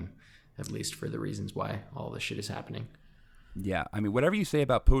that coin, at least for the reasons why all this shit is happening. Yeah, I mean, whatever you say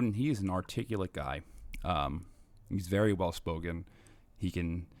about Putin, he is an articulate guy. He's very well spoken. He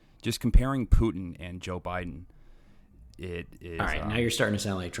can, just comparing Putin and Joe Biden, it is. All right, now you're starting to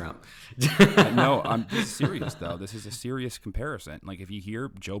sound like Trump. No, I'm serious though. This is a serious comparison. Like, if you hear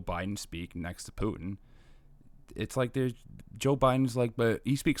Joe Biden speak next to Putin, it's like Joe Biden's like, but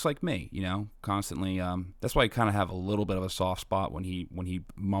he speaks like me, constantly. That's why I kind of have a little bit of a soft spot when he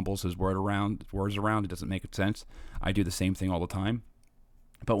mumbles his words around. It doesn't make sense. I do the same thing all the time.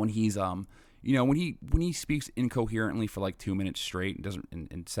 But when he's when he speaks incoherently for like 2 minutes straight and doesn't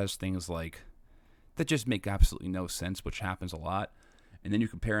and says things like that just make absolutely no sense, which happens a lot. And then you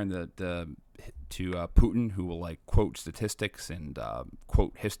compare him to Putin, who will like quote statistics and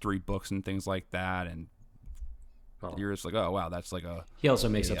quote history books and things like that, and you're just like, oh wow, that's like he also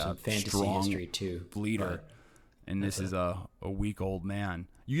makes up some fantasy strong history too, leader, and this is a weak old man.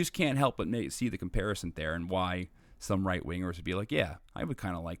 You just can't help but see the comparison there, and why some right wingers would be like, yeah, I would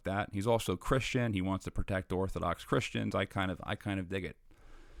kind of like that. He's also Christian. He wants to protect Orthodox Christians. I kind of dig it,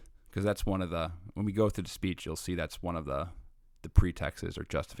 because that's one of the, when we go through the speech, you'll see that's one of the pretexts or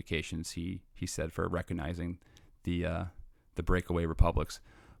justifications he said for recognizing the breakaway republics.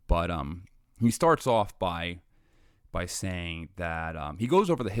 But he starts off by saying that he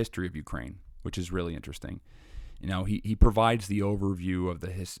goes over the history of Ukraine, which is really interesting. He provides the overview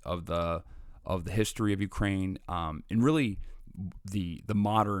of the history of Ukraine, and really the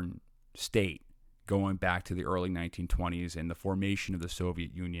modern state going back to the early 1920s and the formation of the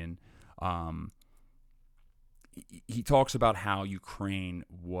Soviet Union. He talks about how Ukraine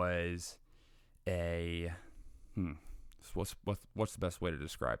was what's the best way to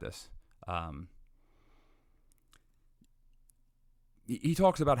describe this? He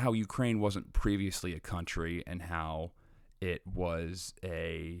talks about how Ukraine wasn't previously a country, and how it was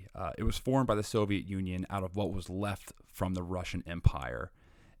it was formed by the Soviet Union out of what was left from the Russian Empire.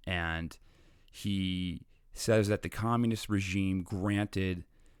 And he says that the communist regime granted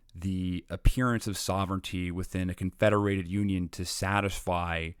the appearance of sovereignty within a confederated union to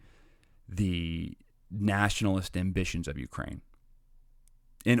satisfy the nationalist ambitions of Ukraine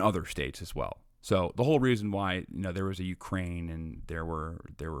in other states as well. So the whole reason why there was a Ukraine and there was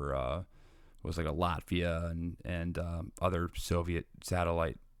like a Latvia and other Soviet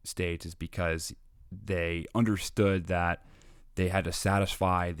satellite states is because they understood that they had to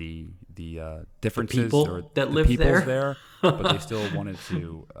satisfy the differences or that the live peoples there, but they still wanted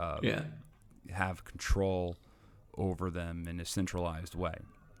to have control over them in a centralized way.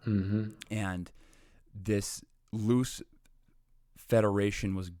 Mm-hmm. And this loose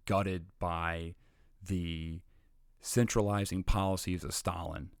federation was gutted by the centralizing policies of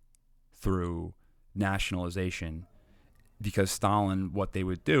Stalin through nationalization, because Stalin, what they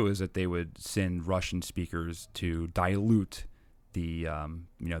would do is that they would send Russian speakers to dilute the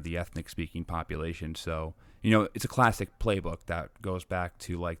the ethnic speaking population. So it's a classic playbook that goes back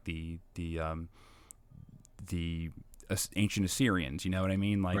to like the ancient Assyrians. You know what I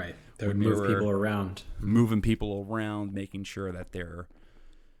mean? Like, right, they would move people around, making sure that there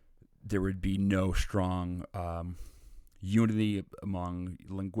would be no strong unity among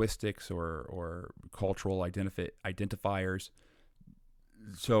linguistics or cultural identifiers.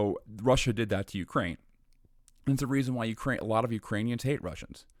 So Russia did that to Ukraine. And it's the reason why a lot of Ukrainians hate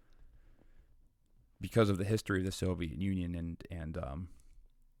Russians, because of the history of the Soviet Union and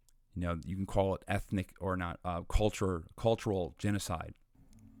you can call it ethnic or not, cultural genocide.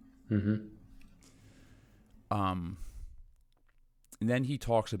 Mm-hmm. And then he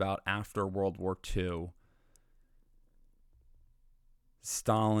talks about after World War II,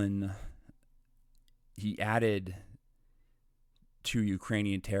 Stalin, he added to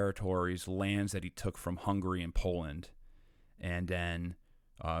Ukrainian territories lands that he took from Hungary and Poland. And then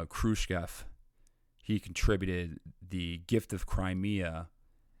Khrushchev, he contributed the gift of Crimea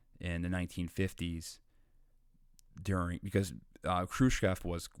in the 1950s because Khrushchev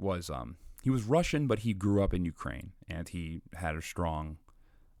was he was Russian, but he grew up in Ukraine, and he had a strong,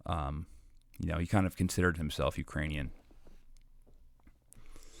 he kind of considered himself Ukrainian.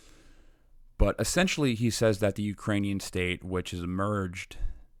 But essentially, he says that the Ukrainian state, which emerges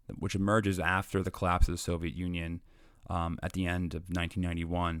after the collapse of the Soviet Union at the end of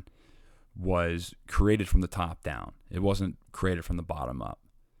 1991, was created from the top down. It wasn't created from the bottom up,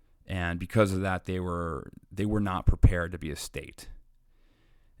 and because of that, they were not prepared to be a state.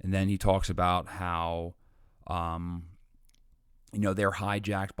 And then he talks about how, they're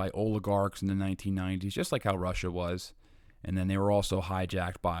hijacked by oligarchs in the 1990s, just like how Russia was. And then they were also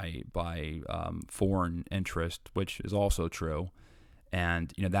hijacked by foreign interest, which is also true.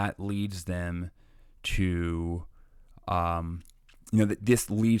 And, that leads them to, this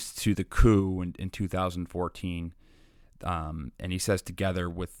leads to the coup in 2014. And he says together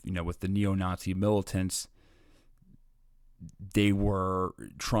with the neo-Nazi militants, they were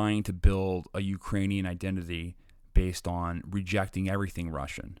trying to build a Ukrainian identity based on rejecting everything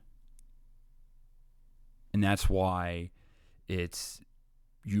Russian. And that's why it's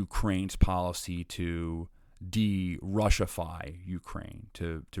Ukraine's policy to de-Russify Ukraine,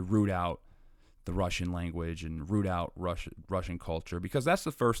 to root out the Russian language and root out Russian culture, because that's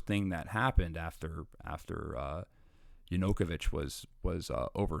the first thing that happened after Yanukovych was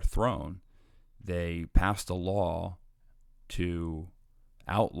overthrown. They passed a law to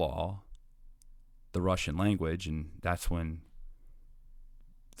outlaw the Russian language, and that's when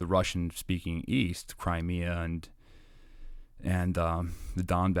the Russian-speaking East, Crimea and the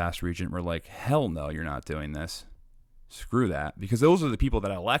Donbass region, were like, hell no, you're not doing this. Screw that. Because those are the people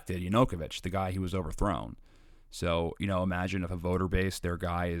that elected Yanukovych, the guy who was overthrown. So, imagine if a voter base, their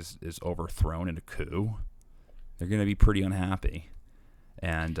guy is overthrown in a coup. They're going to be pretty unhappy.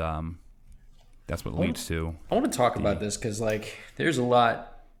 And that's what leads to... I want to talk about this because, there's a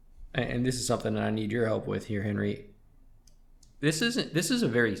lot, and this is something that I need your help with here, Henry. This is a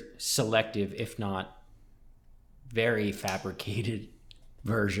very selective, if not very fabricated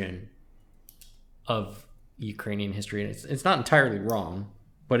version of Ukrainian history. And it's not entirely wrong,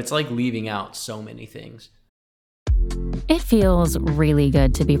 but it's like leaving out so many things. It feels really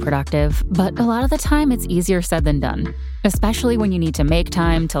good to be productive, but a lot of the time it's easier said than done, especially when you need to make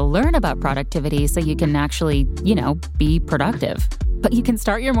time to learn about productivity so you can actually, be productive. But you can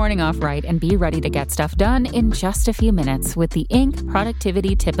start your morning off right and be ready to get stuff done in just a few minutes with the Inc.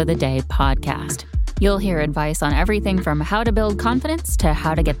 Productivity Tip of the Day podcast. You'll hear advice on everything from how to build confidence to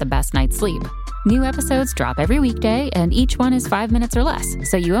how to get the best night's sleep. New episodes drop every weekday, and each one is 5 minutes or less,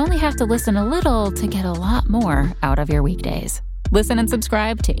 so you only have to listen a little to get a lot more out of your weekdays. Listen and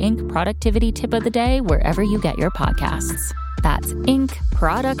subscribe to Inc. Productivity Tip of the Day wherever you get your podcasts. That's Inc.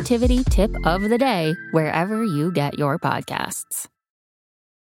 Productivity Tip of the Day wherever you get your podcasts.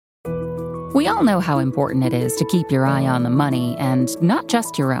 We all know how important it is to keep your eye on the money, and not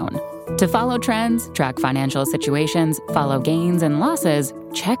just your own. To follow trends, track financial situations, follow gains and losses,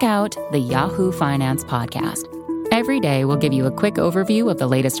 check out the Yahoo Finance podcast. Every day, we'll give you a quick overview of the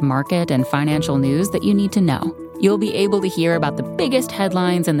latest market and financial news that you need to know. You'll be able to hear about the biggest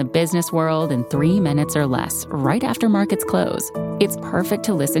headlines in the business world in 3 minutes or less, right after markets close. It's perfect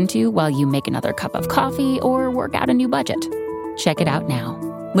to listen to while you make another cup of coffee or work out a new budget. Check it out now.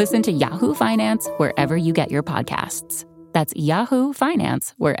 Listen to Yahoo Finance wherever you get your podcasts. That's Yahoo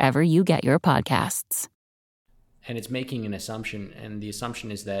Finance wherever you get your podcasts. And it's making an assumption, and the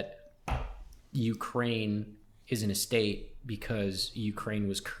assumption is that Ukraine isn't a state because Ukraine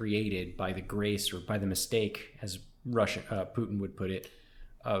was created by the grace or by the mistake, as Putin would put it,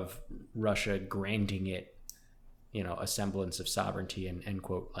 of Russia granting it, a semblance of sovereignty and end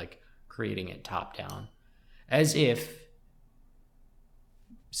quote, creating it top down, as if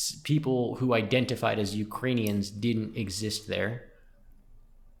people who identified as Ukrainians didn't exist there,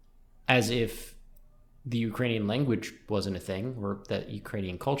 as if the Ukrainian language wasn't a thing, or that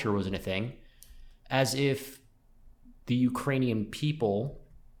Ukrainian culture wasn't a thing, as if the Ukrainian people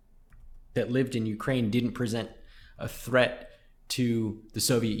that lived in Ukraine didn't present a threat to the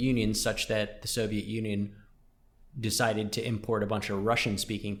Soviet Union such that the Soviet Union decided to import a bunch of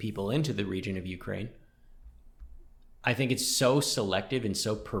Russian-speaking people into the region of Ukraine. I think it's so selective and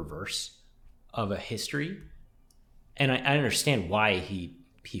so perverse of a history. And I understand why he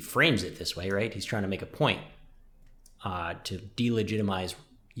frames it this way, right? He's trying to make a point to delegitimize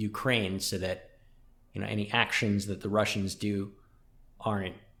Ukraine so that, any actions that the Russians do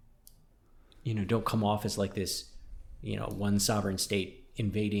aren't, don't come off as like this, one sovereign state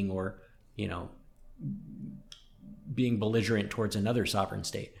invading or, being belligerent towards another sovereign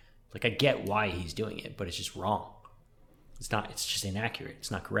state. Like, I get why he's doing it, but it's just wrong. It's just inaccurate.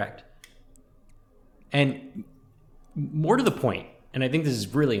 It's not correct. And more to the point, and I think this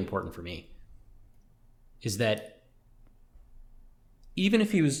is really important for me, is that even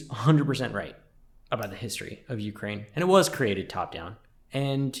if he was 100% right about the history of Ukraine, and it was created top down,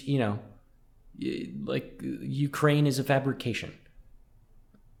 and, Ukraine is a fabrication.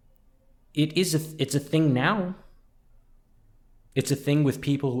 It's a thing now. It's a thing with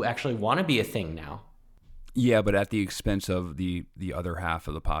people who actually want to be a thing now. Yeah, but at the expense of the other half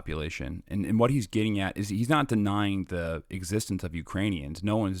of the population. And what he's getting at is he's not denying the existence of Ukrainians.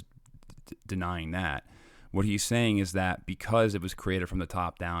 No one's denying that. What he's saying is that because it was created from the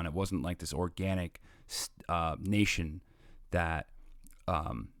top down, it wasn't like this organic nation that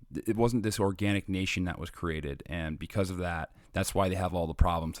it wasn't this organic nation that was created. And because of that, that's why they have all the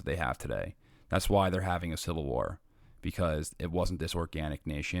problems that they have today. That's why they're having a civil war. Because it wasn't this organic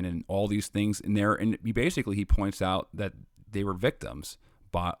nation and all these things in there. And he points out that they were victims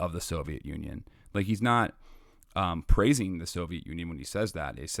of the Soviet Union. Like, he's not praising the Soviet Union when he says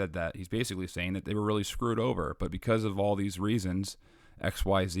that. He said that he's basically saying that they were really screwed over. But because of all these reasons,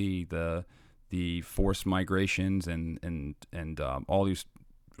 XYZ, the forced migrations and all these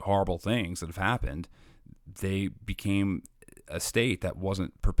horrible things that have happened, they became a state that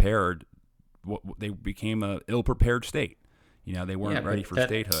wasn't prepared. They became a ill-prepared state. They weren't ready for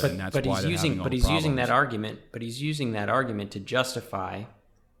statehood, and that's why they're having all the problems. But he's using that argument to justify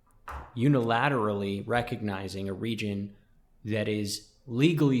unilaterally recognizing a region that is,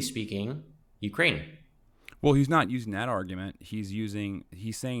 legally speaking, Ukraine. Well, he's not using that argument. He's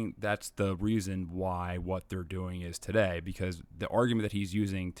saying that's the reason why what they're doing is today, because the argument that he's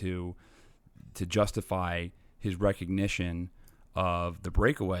using to justify his recognition of the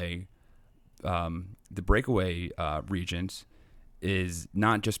breakaway regions is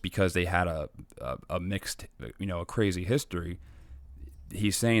not just because they had a mixed, a crazy history.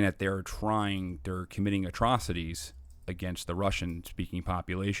 He's saying that they're committing atrocities against the Russian-speaking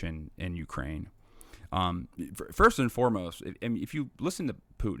population in Ukraine. First and foremost, if you listen to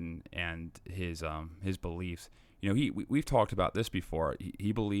Putin and his beliefs, we've talked about this before.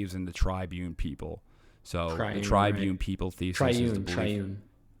 He believes in the tribune people. So the tribune people thesis is the belief. Triune.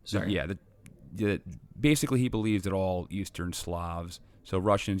 Sorry. Yeah. Basically, he believes that all Eastern Slavs, so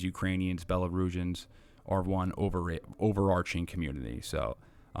Russians, Ukrainians, Belarusians, are one overarching community. So,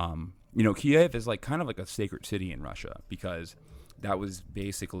 Kiev is kind of like a sacred city in Russia because that was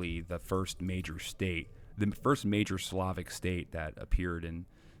basically the first major state, the first major Slavic state that appeared in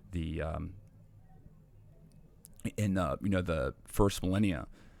the first millennia,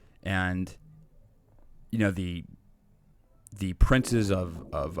 and the princes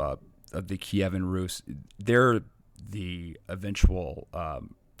of the Kievan Rus, they're the eventual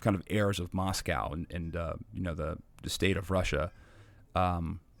kind of heirs of Moscow and the state of Russia.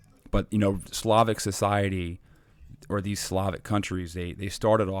 But Slavic society, or these Slavic countries, they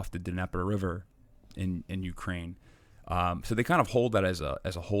started off the Dnieper River in Ukraine, so they kind of hold that as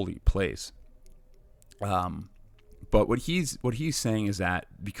a holy place. But what he's saying is that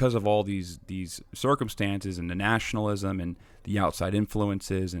because of all these circumstances and the nationalism and the outside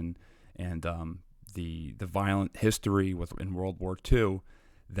influences and the violent history in World War II,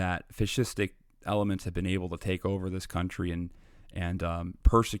 that fascistic elements have been able to take over this country and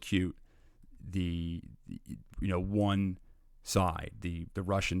persecute the one side, the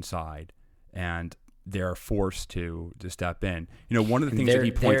Russian side, and they're forced to step in. One of the things that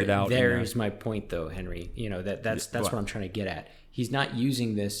he pointed out. There's my point, though, Henry. That's what I'm trying to get at. He's not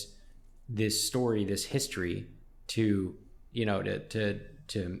using this story, this history, to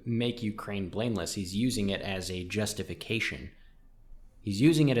make Ukraine blameless. He's using it as a justification. He's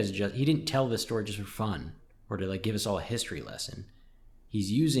using it as he didn't tell this story just for fun or to give us all a history lesson.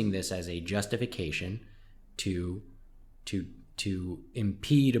 He's using this as a justification to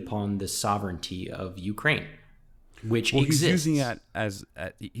impede upon the sovereignty of Ukraine, which exists. He's using it as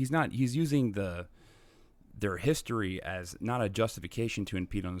he's using their history as not a justification to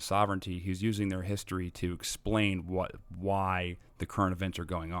impede on the sovereignty. He's using their history to explain why the current events are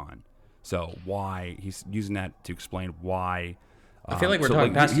going on. So why he's using that to explain why. I feel like we're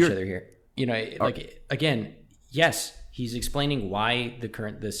talking past each other here. You know, like again, yes, he's explaining why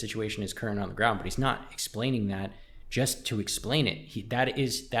the situation is current on the ground, but he's not explaining that just to explain it.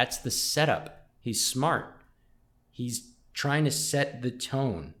 That's the setup. He's smart. He's trying to set the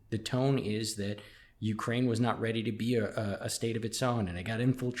tone. The tone is that Ukraine was not ready to be a state of its own, and it got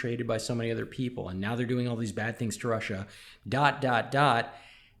infiltrated by so many other people, and now they're doing all these bad things to Russia. ...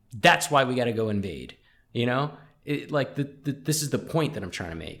 That's why we got to go invade. You know, this is the point that I'm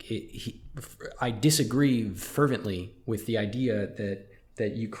trying to make. I disagree fervently with the idea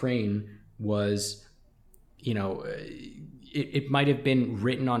that Ukraine was, you know, it might have been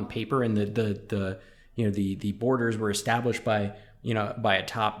written on paper and the borders were established by a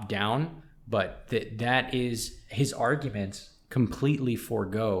top down, but that is his arguments completely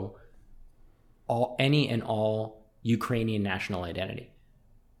forego any and all Ukrainian national identity.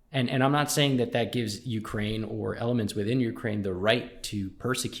 And I'm not saying that gives Ukraine or elements within Ukraine the right to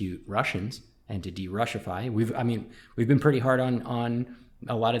persecute Russians and to de-Russify. We've been pretty hard on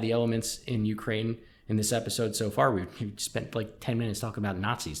a lot of the elements in Ukraine in this episode so far. We've spent like 10 minutes talking about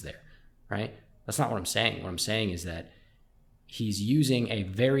Nazis there, right? That's not what I'm saying. What I'm saying is that he's using a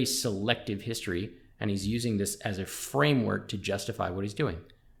very selective history, and he's using this as a framework to justify what he's doing.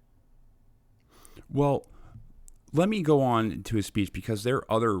 Well, let me go on to his speech, because there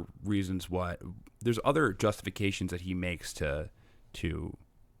are other reasons there's other justifications that he makes to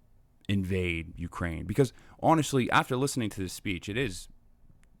invade Ukraine. Because honestly, after listening to this speech,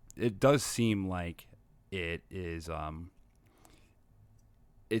 it does seem like it is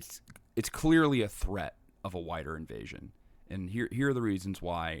it's clearly a threat of a wider invasion. And here are the reasons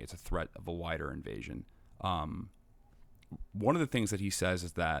why it's a threat of a wider invasion. One of the things that he says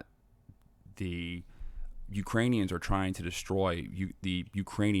is that the Ukrainians are trying to destroy the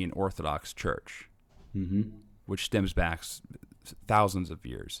Ukrainian Orthodox Church, which stems back thousands of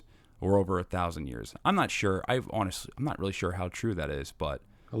years, or over 1,000 years. I'm not sure. I'm not really sure how true that is, but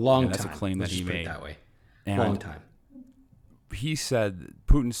a long time. That's a claim that he made. That way. And long time.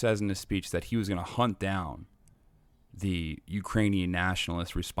 Putin says in his speech that he was going to hunt down the Ukrainian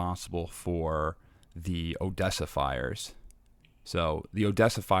nationalists responsible for the Odessa fires. So the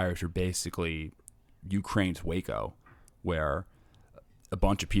Odessa fires are basically Ukraine's Waco, where a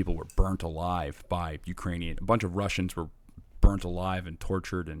bunch of people were burnt alive by a bunch of Russians were burnt alive and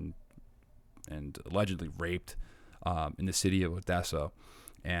tortured and allegedly raped in the city of Odessa.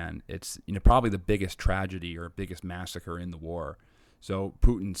 And it's probably the biggest tragedy or biggest massacre in the war. So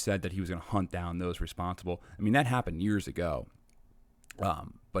Putin said that he was going to hunt down those responsible. I mean, that happened years ago.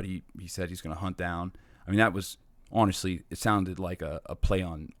 But he said he's going to hunt down. I mean, that was honestly, it sounded like a play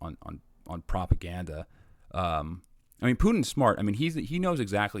on propaganda. I mean, Putin's smart. I mean, he knows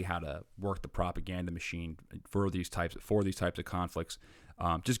exactly how to work the propaganda machine for these types of conflicts.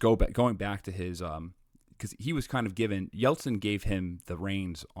 Just going back to his, because he was kind of Yeltsin gave him the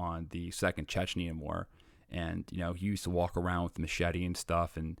reins on the Second Chechnya War, and he used to walk around with the machete and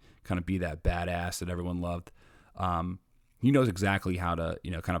stuff and kind of be that badass that everyone loved. He knows exactly how to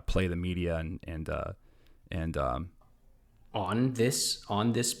kind of play the media and on this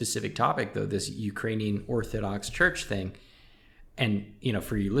specific topic, though, this Ukrainian Orthodox Church thing, and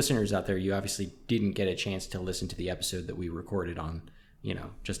for you listeners out there, you obviously didn't get a chance to listen to the episode that we recorded on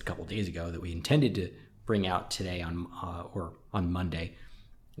just a couple days ago that we intended to bring out today on Monday,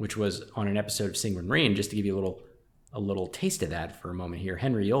 which was on an episode of Syngman Rhee. And just to give you a little taste of that for a moment here,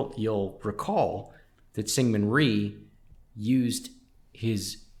 Henry, you'll recall that Syngman Rhee used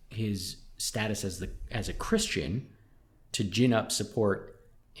his status as a Christian to gin up support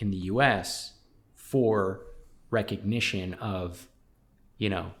in the U.S. for recognition of,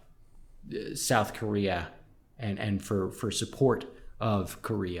 South Korea and for support of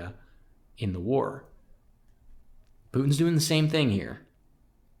Korea in the war. Putin's doing the same thing here.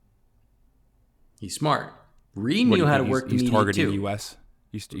 He's smart. Rhee knew how to work the media too. He's targeting the U.S.?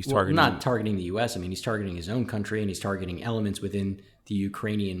 He's targeting... not targeting the U.S. I mean, he's targeting his own country, and he's targeting elements within the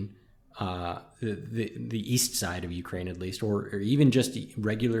Ukrainian... the east side of Ukraine, at least, or even just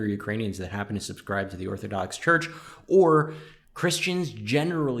regular Ukrainians that happen to subscribe to the Orthodox Church, or Christians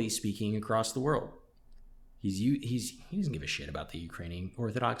generally speaking across the world. He doesn't give a shit about the Ukrainian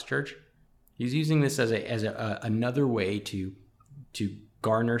Orthodox Church. He's using this as another way to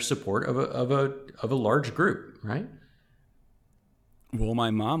garner support of a large group, right? Well,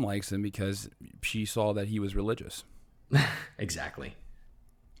 my mom likes him because she saw that he was religious. Exactly.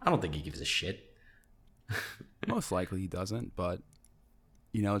 I don't think he gives a shit. Most likely he doesn't, but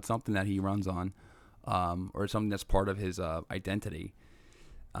it's something that he runs on, or something that's part of his identity.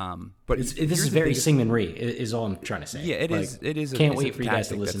 But this is very Syngman Rhee, is all I'm trying to say. Yeah, it is. It is. Can't wait for you guys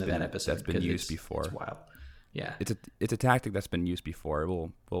to listen to that episode. That's been used before. It's wild. Yeah, it's a tactic that's been used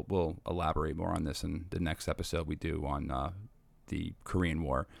before. We'll elaborate more on this in the next episode we do on the Korean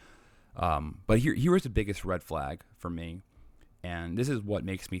War. But here is the biggest red flag for me, and this is what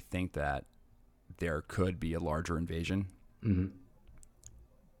makes me think that there could be a larger invasion. Mm-hmm.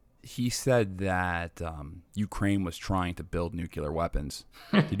 He said that Ukraine was trying to build nuclear weapons.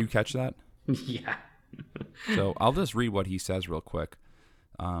 Did you catch that? Yeah. So I'll just read what he says real quick.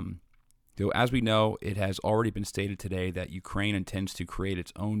 So as we know, it has already been stated today that Ukraine intends to create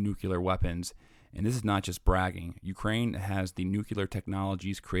its own nuclear weapons. And this is not just bragging. Ukraine has the nuclear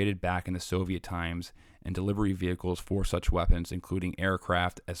technologies created back in the Soviet times and delivery vehicles for such weapons, including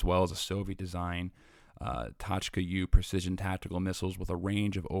aircraft, as well as a Soviet design Tachka-U precision tactical missiles with a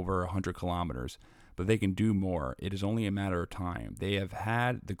range of over 100 kilometers. But they can do more. It is only a matter of time. They have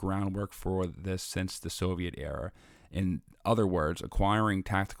had the groundwork for this since the Soviet era. In other words, acquiring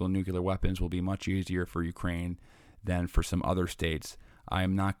tactical nuclear weapons will be much easier for Ukraine than for some other states I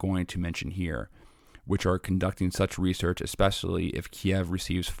am not going to mention here, which are conducting such research, especially if Kiev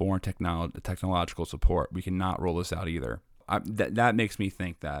receives foreign technological support. We cannot roll this out either. That makes me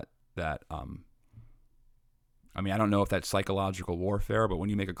think that I don't know if that's psychological warfare, but when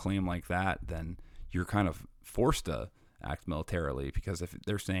you make a claim like that, then you're kind of forced to act militarily, because if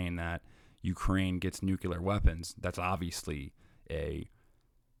they're saying that Ukraine gets nuclear weapons, that's obviously a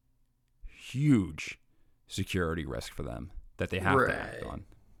huge security risk for them that they have to act on.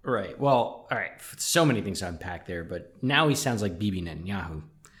 Right. Well, all right. So many things to unpack there, but now he sounds like Bibi Netanyahu.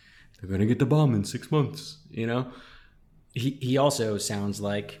 They're going to get the bomb in 6 months, He also sounds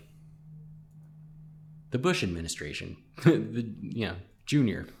like the Bush administration,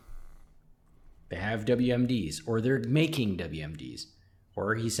 Junior. They have WMDs, or they're making WMDs.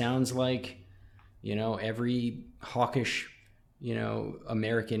 Or he sounds like, every hawkish,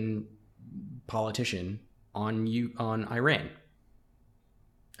 American politician on Iran.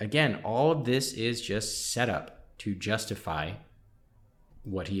 Again, all of this is just set up to justify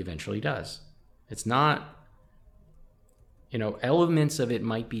what he eventually does. It's not, elements of it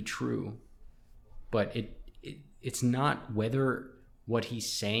might be true, but it's not whether what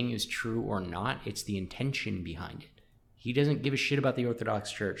he's saying is true or not. It's the intention behind it. He doesn't give a shit about the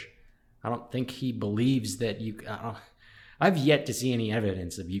Orthodox Church. I don't think he believes that I've yet to see any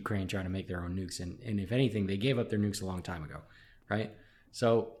evidence of Ukraine trying to make their own nukes. And if anything, they gave up their nukes a long time ago, right?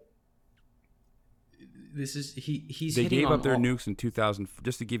 So this is they gave up their nukes in 2000.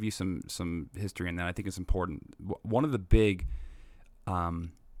 Just to give you some history on that, I think it's important. One of the big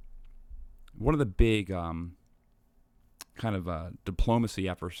kind of diplomacy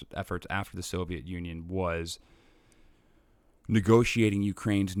efforts after the Soviet Union was negotiating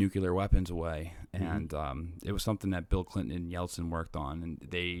Ukraine's nuclear weapons away, and it was something that Bill Clinton and Yeltsin worked on, and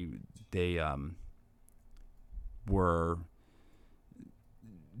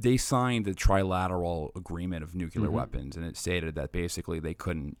they signed the trilateral agreement of nuclear weapons, and it stated that basically they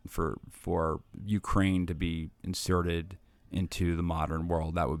couldn't, for Ukraine to be inserted into the modern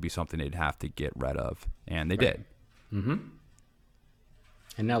world, that would be something they'd have to get rid of, and they did. Mm-hmm.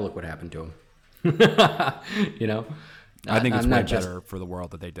 And now look what happened to them. I think it's way better for the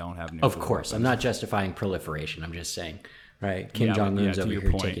world that they don't have nuclear Of course. weapons. I'm not justifying proliferation. I'm just saying, right? Kim Jong-un's over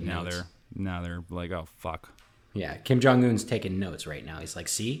here taking notes. Now they're like, oh, fuck. Yeah, Kim Jong-un's taking notes right now. He's like,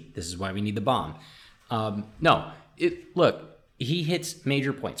 see, this is why we need the bomb. Look, he hits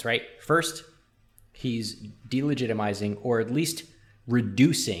major points, right? First, he's delegitimizing, or at least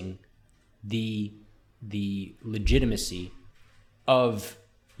reducing the legitimacy of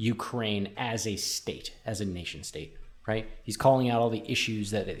Ukraine as a state, as a nation state, right? He's calling out all the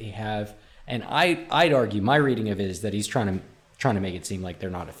issues that they have, and I'd argue, my reading of it is that he's trying to make it seem like they're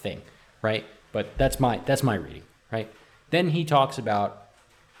not a thing, right? But that's my reading, right? Then he talks about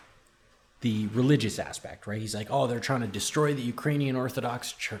the religious aspect, right? He's like, oh, they're trying to destroy the Ukrainian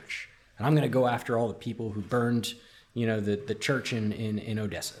Orthodox Church, and I'm going to go after all the people who burned, the church in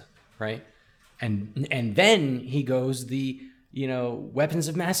Odessa, right? And then he goes the weapons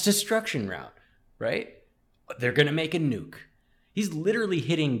of mass destruction route, right? They're going to make a nuke. He's literally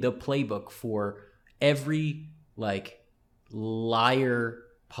hitting the playbook for every liar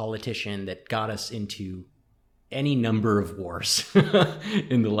politician that got us into any number of wars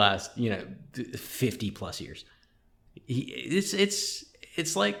in the last 50 plus years.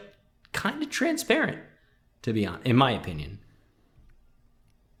 It's like kind of transparent, to be honest, in my opinion.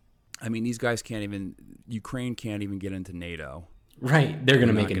 I mean, these guys Ukraine can't even get into NATO. Right. They're going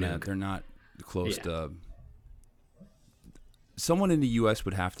to make a nuke. They're not close to. Someone in the U.S.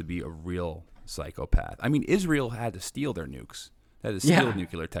 would have to be a real psychopath. I mean, Israel had to steal their nukes. They had to steal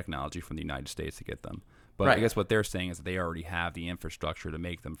nuclear technology from the United States to get them. But I guess what they're saying is that they already have the infrastructure to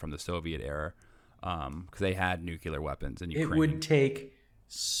make them from the Soviet era, because they had nuclear weapons in Ukraine. It would take,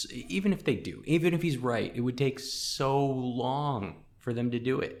 even if he's right, it would take so long for them to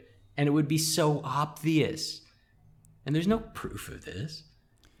do it. And it would be so obvious. And there's no proof of this.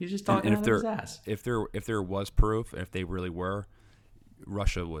 He's just talking out of his ass. If there was proof, if they really were,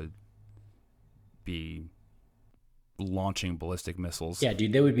 Russia would be launching ballistic missiles. Yeah,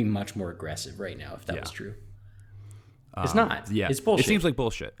 dude, they would be much more aggressive right now if that was true. It's not. Yeah, it's bullshit. It seems like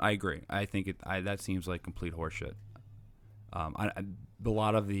bullshit. I agree. I think that seems like complete horseshit. A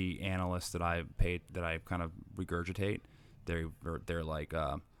lot of the analysts that I kind of regurgitate, they're like,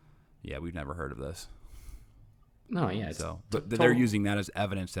 yeah, we've never heard of this. No, yeah. But they're using that as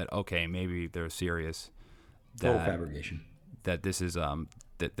evidence that, okay, maybe they're serious. Total fabrication. That this is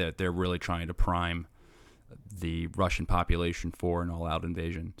that they're really trying to prime the Russian population for an all-out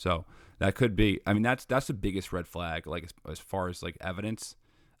invasion. So that could be. I mean, that's the biggest red flag. Like as far as like evidence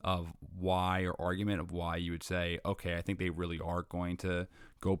of why, or argument of why you would say, okay, I think they really are going to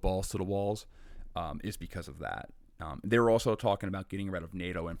go balls to the walls, is because of that. They were also talking about getting rid of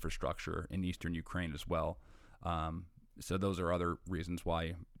NATO infrastructure in eastern Ukraine as well. So those are other reasons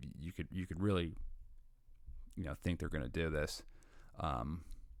why you could really, think they're going to do this.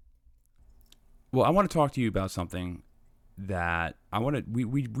 Well, I want to talk to you about something that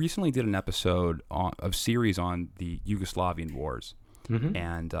we recently did an episode of series on the Yugoslavian wars,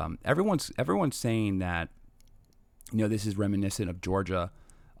 and everyone's saying that this is reminiscent of Georgia.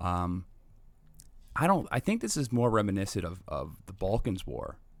 I think this is more reminiscent of the Balkans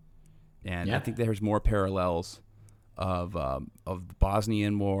War. And I think there's more parallels of the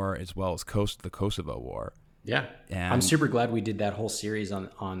Bosnian War as well as the Kosovo War. Yeah, and I'm super glad we did that whole series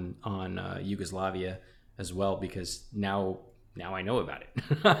on Yugoslavia as well, because now I know about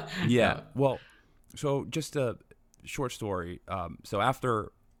it. Yeah. Well, so just a short story. So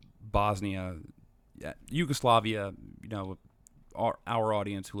after Bosnia, Yugoslavia, our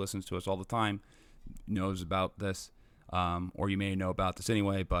audience who listens to us all the time knows about this. Or you may know about this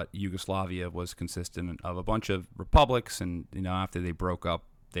anyway, but Yugoslavia was consistent of a bunch of republics, and after they broke up,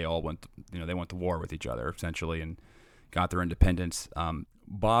 they all went to war with each other essentially and got their independence.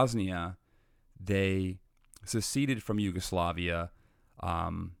 Bosnia, they seceded from Yugoslavia.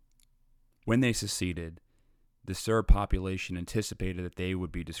 When they seceded, the Serb population anticipated that they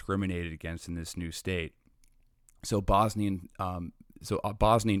would be discriminated against in this new state. So Bosnian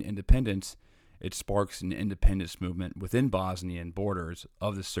independence. It sparks an independence movement within Bosnian borders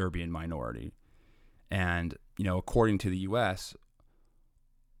of the Serbian minority. And, according to the U.S.,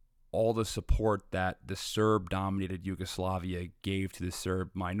 all the support that the Serb-dominated Yugoslavia gave to the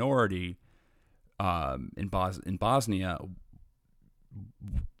Serb minority in Bosnia,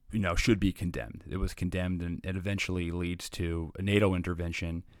 should be condemned. It was condemned, and it eventually leads to a NATO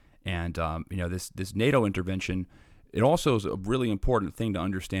intervention. And, this NATO intervention, it also is a really important thing to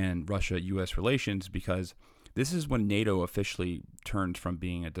understand Russia-U.S. relations, because this is when NATO officially turns from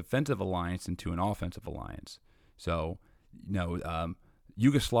being a defensive alliance into an offensive alliance. So,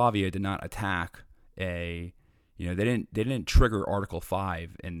 Yugoslavia did not attack they didn't trigger Article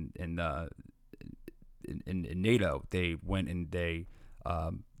 5 in NATO. They went and it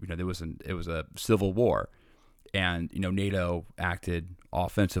was a civil war, and NATO acted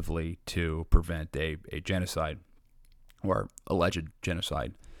offensively to prevent a genocide. Or alleged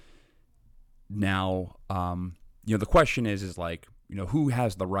genocide. Now, the question is like, who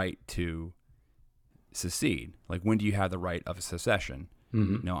has the right to secede? Like, when do you have the right of a secession?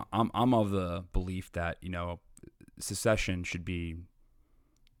 Mm-hmm. I'm of the belief that secession should be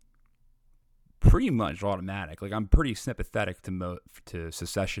pretty much automatic. Like, I'm pretty sympathetic to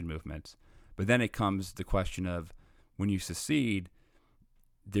secession movements, but then it comes the question of when you secede,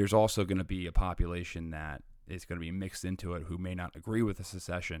 there's also going to be a population that is going to be mixed into it who may not agree with the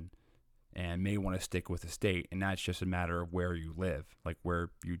secession and may want to stick with the state, and that's just a matter of where you live, like where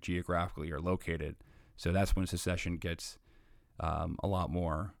you geographically are located. So that's when secession gets a lot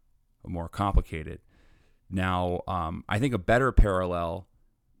more complicated. Now, I think a better parallel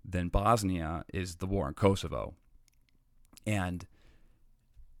than Bosnia is the war in Kosovo, and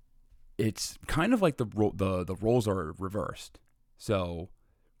it's kind of like the roles are reversed. So,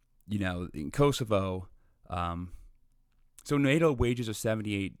 in Kosovo. So NATO wages a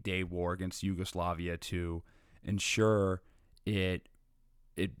 78-day war against Yugoslavia to ensure it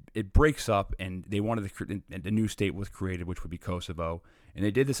it breaks up, and they wanted a new state was created, which would be Kosovo, and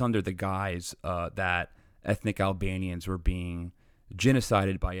they did this under the guise that ethnic Albanians were being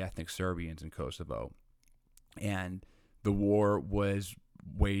genocided by ethnic Serbians in Kosovo, and the war was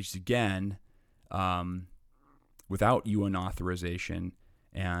waged again without UN authorization,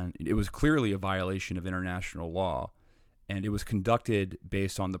 and it was clearly a violation of international law, and it was conducted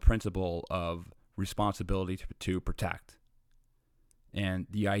based on the principle of responsibility to protect. And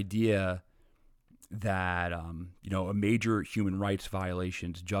the idea that a major human rights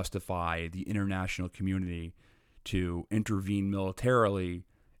violations justify the international community to intervene militarily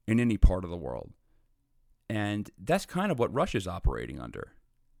in any part of the world. And that's kind of what Russia's operating under,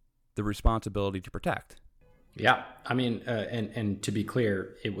 the responsibility to protect. Yeah, I mean, and to be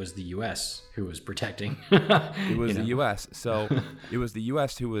clear, it was the U.S. who was protecting. It was the U.S. So it was the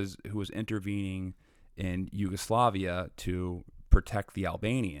U.S. who was intervening in Yugoslavia to protect the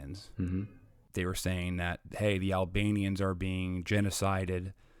Albanians. Mm-hmm. They were saying that, hey, the Albanians are being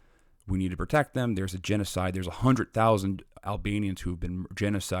genocided. We need to protect them. There's a genocide. There's 100,000 Albanians who've been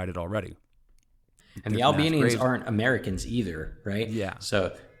genocided already. And the Albanians aren't Americans either, right? Yeah.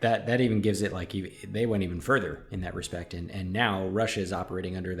 So that even gives it they went even further in that respect. And now Russia is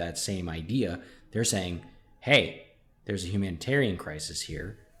operating under that same idea. They're saying, hey, there's a humanitarian crisis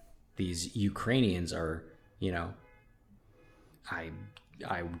here. These Ukrainians are, I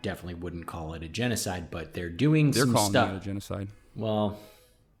definitely wouldn't call it a genocide, but they're doing some stuff. They're calling it a genocide. Well,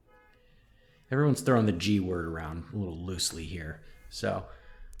 everyone's throwing the G word around a little loosely here. So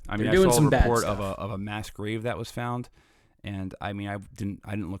I mean, I saw a report of a mass grave that was found, and I mean, I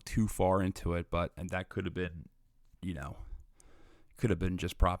didn't look too far into it, but that could have been,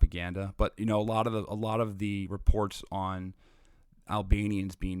 just propaganda. But a lot of the reports on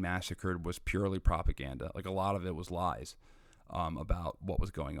Albanians being massacred was purely propaganda. Like, a lot of it was lies about what was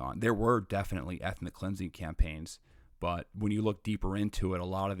going on. There were definitely ethnic cleansing campaigns, but when you look deeper into it, a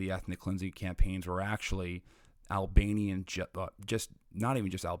lot of the ethnic cleansing campaigns were actually Albanian, just not even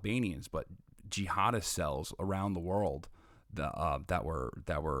just Albanians, but jihadist cells around the world that were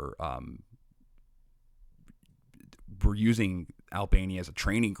using Albania as a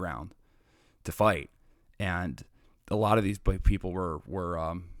training ground to fight. And a lot of these people were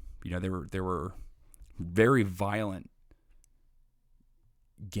there were very violent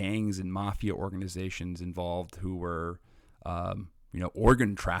gangs and mafia organizations involved who were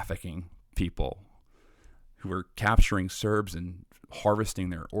organ trafficking people, who were capturing Serbs and harvesting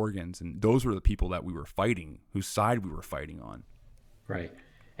their organs, and those were the people that we were fighting, whose side we were fighting on. Right,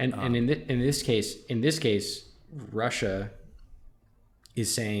 and in this case, Russia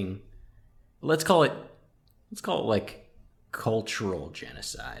is saying, let's call it like cultural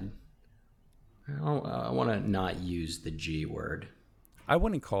genocide. I want to not use the G word. I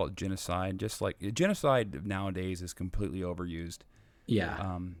wouldn't call it genocide. Just like genocide nowadays is completely overused.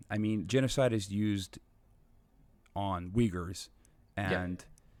 Yeah. I mean, genocide is used on Uyghurs, and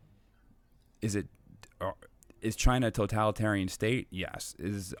is China a totalitarian state? Yes.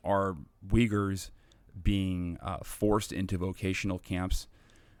 Are Uyghurs being forced into vocational camps?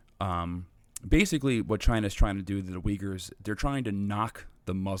 Basically, what China's trying to do to the Uyghurs, they're trying to knock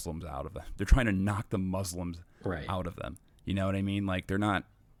the Muslims out of them. They're trying to knock the Muslims out of them. You know what I mean? Like, they're not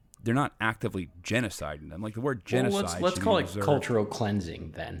actively genociding them. Like, the word genocide. Well, let's call it cultural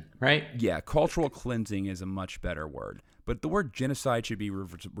cleansing then, right? Yeah, cultural cleansing is a much better word. But the word genocide should be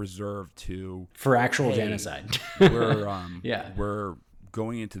reserved for actual genocide. We're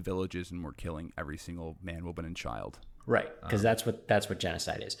going into villages and we're killing every single man, woman, and child. Right, because that's what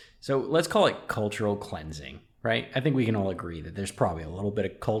genocide is. So let's call it cultural cleansing, right? I think we can all agree that there's probably a little bit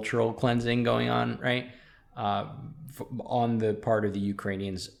of cultural cleansing going on, right? On the part of the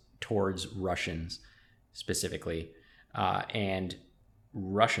Ukrainians towards Russians specifically. And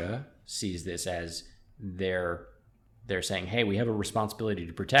Russia sees this as they're saying, hey, we have a responsibility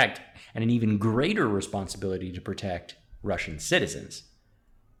to protect, and an even greater responsibility to protect Russian citizens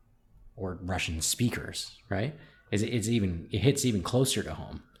or Russian speakers, right? It hits even closer to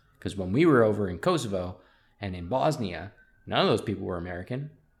home. Because when we were over in Kosovo and in Bosnia, none of those people were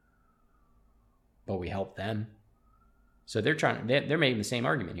American, but we helped them. So they're making the same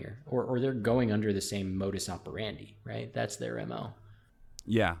argument here, or they're going under the same modus operandi, right? That's their MO.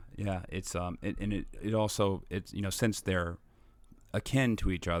 Yeah. It's it also, since they're akin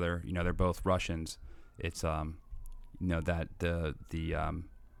to each other, they're both Russians. It's that the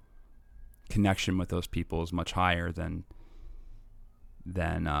connection with those people is much higher than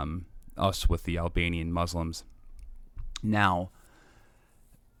us with the Albanian Muslims. Now,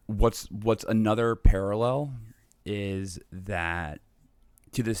 what's another parallel is that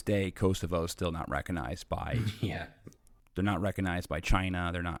To this day, Kosovo is still not recognized by. Yeah. They're not recognized by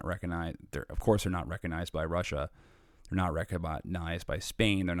China. They're not recognized. Of course, they're not recognized by Russia. They're not recognized by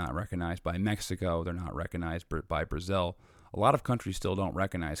Spain. They're not recognized by Mexico. They're not recognized by Brazil. A lot of countries still don't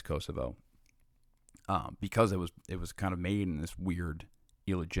recognize Kosovo because it was kind of made in this weird,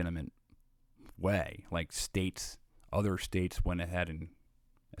 illegitimate way. Like other states went ahead and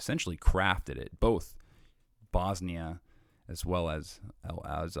essentially crafted it. Both Bosnia as well as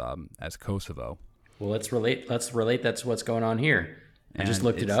Kosovo. Well, let's relate. That's what's going on here. I just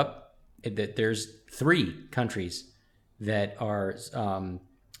looked it up. That there's 3 countries that are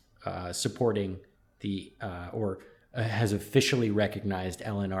supporting the or has officially recognized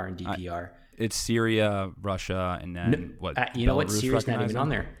LNR and DPR. It's Syria, Russia, and then what? You know what? Belarus Syria's not even recognized on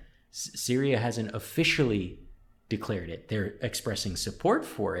them? there. Syria hasn't officially declared it. They're expressing support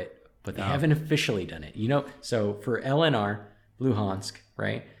for it, but they haven't officially done it. You know, so for LNR, Luhansk,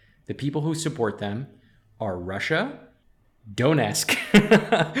 right? The people who support them are Russia, Donetsk,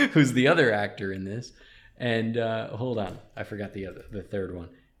 who's the other actor in this, and hold on, I forgot the third one,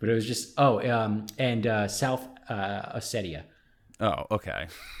 but it was just and South Ossetia. Oh, okay.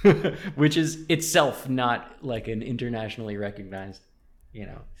 Which is itself not like an internationally recognized,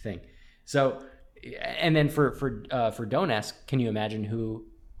 thing. So, and then for Donetsk, can you imagine who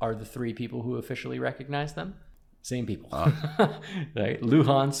are the 3 people who officially recognize them? Same people, right?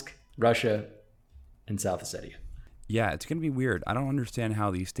 Luhansk, Russia, and South Ossetia. Yeah, it's going to be weird. I don't understand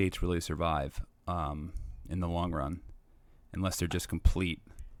how these states really survive in the long run, unless they're just complete.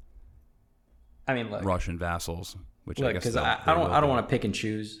 I mean, look, Russian vassals. Which look, I guess because I don't want to pick and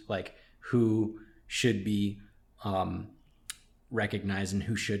choose like who should be recognized and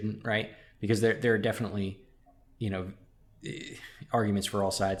who shouldn't, right? Because there are definitely, arguments for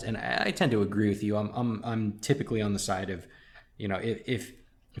all sides, and I tend to agree with you. I'm typically on the side of, if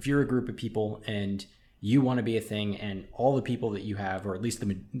you're a group of people and you want to be a thing, and all the people that you have, or at least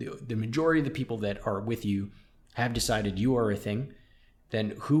the majority of the people that are with you, have decided you are a thing,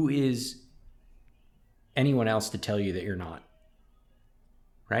 then who is anyone else to tell you that you're not,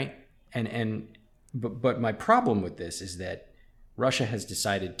 right? But my problem with this is that Russia has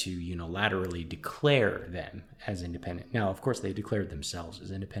decided to unilaterally declare them as independent. Now, of course, they declared themselves as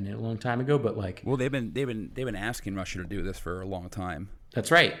independent a long time ago, but well, they've been asking Russia to do this for a long time.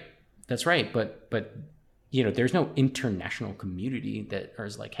 That's right. But there's no international community that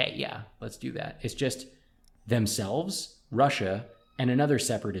is like, hey, yeah, let's do that. It's just themselves, Russia, and another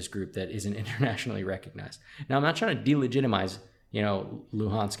separatist group that isn't internationally recognized. Now, I'm not trying to delegitimize,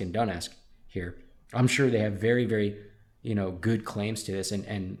 Luhansk and Donetsk here. I'm sure they have very, very, good claims to this.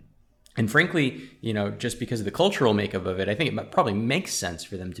 And frankly, just because of the cultural makeup of it, I think it probably makes sense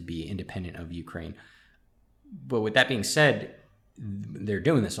for them to be independent of Ukraine. But with that being said, they're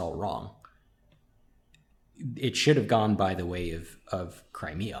doing this all wrong. It should have gone by the way of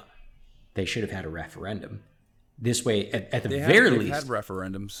Crimea. They should have had a referendum. This way, at the very least, they've had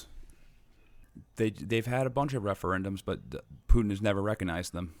referendums. They've had a bunch of referendums, but Putin has never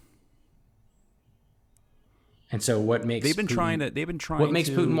recognized them. And so, what makes They've been trying. What makes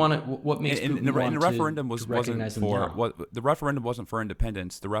Putin want to? What makes Putin want and the referendum to recognize them now? The referendum wasn't for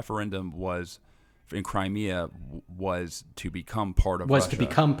independence. The referendum was in Crimea was to become part of Russia. Was to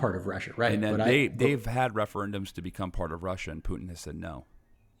become part of Russia, right? And then they've had referendums to become part of Russia, and Putin has said no.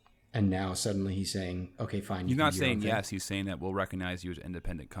 And now suddenly he's saying, okay, fine. He's not saying yes. He's saying that we'll recognize you as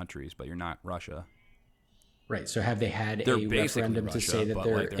independent countries, but you're not Russia. Right. So have they had They're a referendum Russia, to say that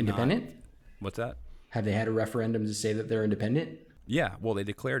they're independent? Not. What's that? Have they had a referendum to say that they're independent? Yeah. Well, they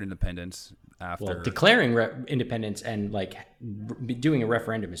declared independence after. Well, declaring independence and doing a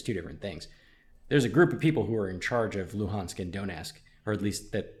referendum is 2 different things. There's a group of people who are in charge of Luhansk and Donetsk, or at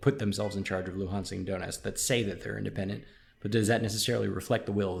least that put themselves in charge of Luhansk and Donetsk, that say that they're independent. But does that necessarily reflect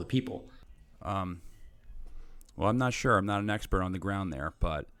the will of the people? Well, I'm not sure. I'm not an expert on the ground there,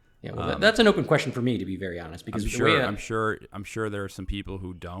 but yeah, well, that's an open question for me, to be very honest. Because I'm sure there are some people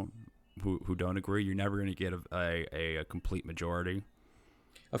who don't agree. You're never going to get a complete majority.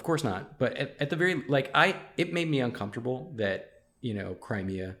 Of course not. But at the very it made me uncomfortable that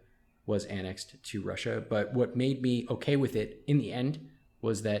Crimea was annexed to Russia. But what made me okay with it in the end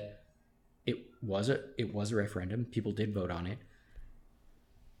was that it was a referendum. People did vote on it.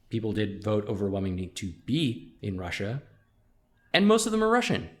 People did vote overwhelmingly to be in Russia, and most of them are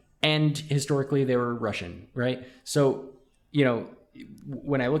Russian. And historically, they were Russian, right? So,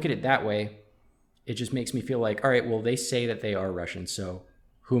 when I look at it that way, it just makes me feel like, all right, well, they say that they are Russian, so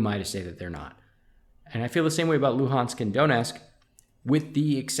who am I to say that they're not? And I feel the same way about Luhansk and Donetsk, with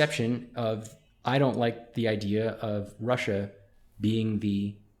the exception of I don't like the idea of Russia being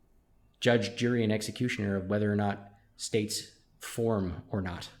the judge, jury, and executioner of whether or not states form or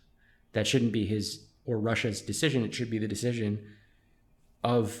not. That shouldn't be his or Russia's decision. It should be the decision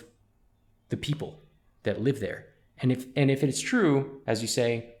of the people that live there. And if it's true, as you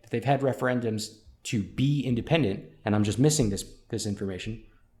say, that they've had referendums to be independent, and I'm just missing this information,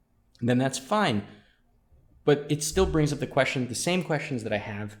 then that's fine. But it still brings up the same questions that I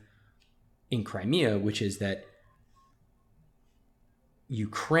have in Crimea, which is that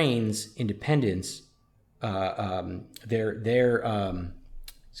Ukraine's independence, their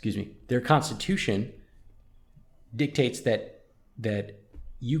constitution dictates that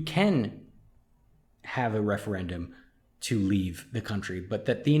you can have a referendum to leave the country, but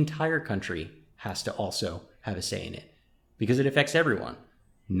that the entire country has to also have a say in it, because it affects everyone,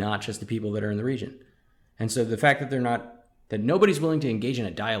 not just the people that are in the region. And so the fact that nobody's willing to engage in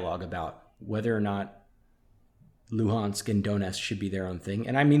a dialogue about whether or not Luhansk and Donetsk should be their own thing,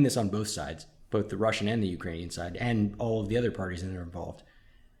 and I mean this on both sides, both the Russian and the Ukrainian side, and all of the other parties that are involved.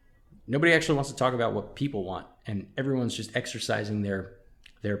 Nobody actually wants to talk about what people want, and everyone's just exercising their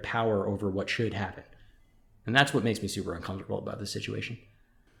power over what should happen. And that's what makes me super uncomfortable about this situation.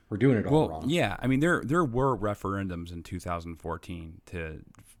 We're doing it all wrong. Yeah, I mean there were referendums in 2014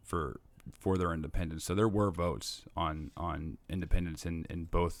 for their independence. So there were votes on independence in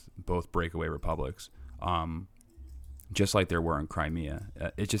both breakaway republics. Just like there were in Crimea.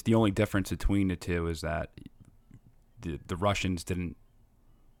 It's just the only difference between the two is that the Russians didn't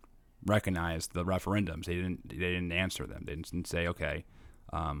recognize the referendums. They didn't answer them. They didn't say, okay,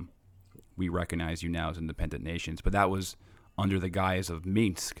 we recognize you now as independent nations. But that was under the guise of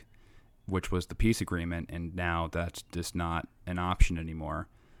Minsk, which was the peace agreement, and now that's just not an option anymore.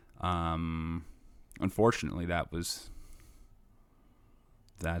 Unfortunately,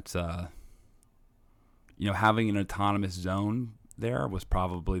 having an autonomous zone there was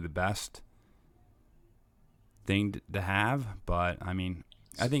probably the best thing to have. But I mean,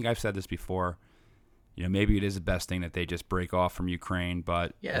 I think I've said this before. Maybe it is the best thing that they just break off from Ukraine.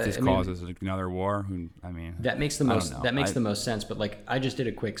 But if this causes another war, that makes the most. That makes the most sense. But I just did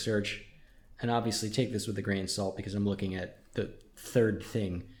a quick search, and obviously take this with a grain of salt because I'm looking at the third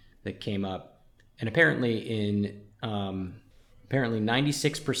thing that came up, and apparently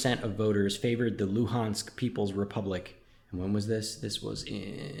 96% of voters favored the Luhansk People's Republic. And when was this? This was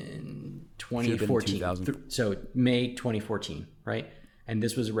in 2014. So May 2014, right? And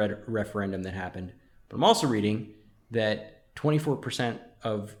this was a referendum that happened. But I'm also reading that 24%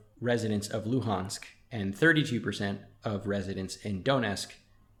 of residents of Luhansk and 32% of residents in Donetsk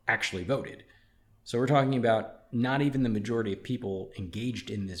actually voted. So we're talking about not even the majority of people engaged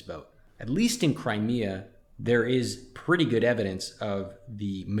in this vote. At least in Crimea, there is pretty good evidence of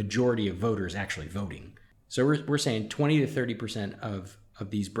the majority of voters actually voting. So we're saying 20 to 30% of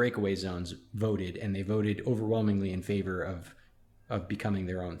these breakaway zones voted, and they voted overwhelmingly in favor of becoming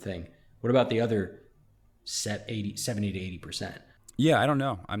their own thing. What about the other 70 to 80%? Yeah, I don't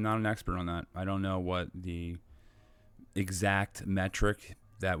know. I'm not an expert on that. I don't know what the exact metric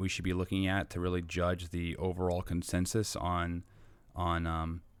that we should be looking at to really judge the overall consensus on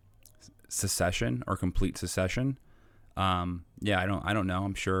secession or complete secession. I don't know.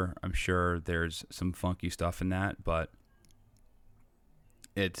 I'm sure there's some funky stuff in that, but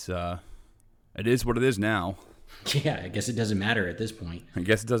it is what it is now. Yeah, I guess it doesn't matter at this point. I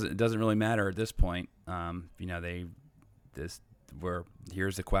guess it doesn't really matter at this point.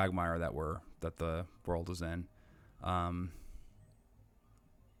 Here's the quagmire that the world is in. I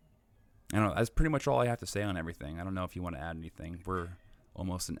don't know. That's pretty much all I have to say on everything. I don't know if you want to add anything. We're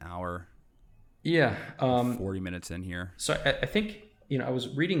almost an hour. Yeah. 40 minutes in here. So I think, I was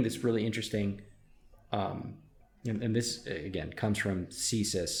reading this really interesting, and this, again, comes from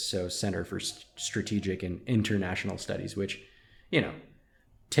CSIS, so Center for Strategic and International Studies, which,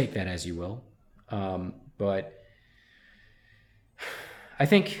 take that as you will. But I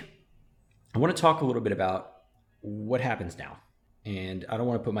think I want to talk a little bit about what happens now. And I don't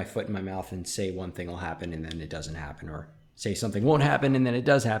want to put my foot in my mouth and say one thing will happen and then it doesn't happen, or say something won't happen and then it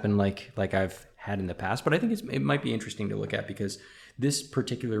does happen like I've had in the past. But I think it might be interesting to look at, because this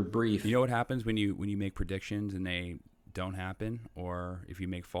particular brief... You know what happens when you make predictions and they don't happen, or if you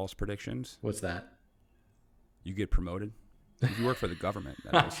make false predictions? What's that? You get promoted. If you work for the government,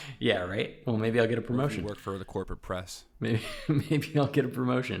 that is. Yeah, right? Well, maybe I'll get a promotion. Or if you work for the corporate press. Maybe I'll get a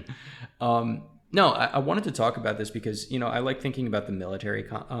promotion. No, I wanted to talk about this because, I like thinking about the military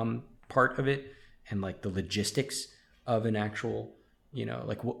part of it and like the logistics of an actual,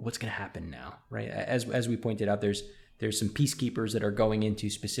 like what's going to happen now, right? As we pointed out, there's some peacekeepers that are going into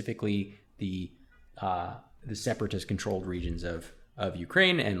specifically the the separatist-controlled regions of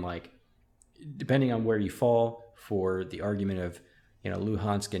Ukraine, and like depending on where you fall for the argument of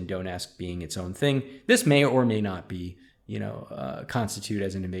Luhansk and Donetsk being its own thing, this may or may not be constitute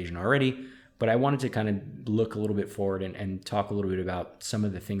as an invasion already. But I wanted to kind of look a little bit forward and talk a little bit about some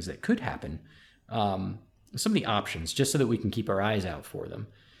of the things that could happen, some of the options, just so that we can keep our eyes out for them.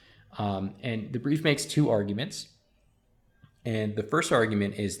 And the brief makes two arguments. And the first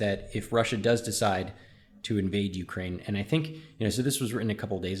argument is that if Russia does decide to invade Ukraine, and I think, so this was written a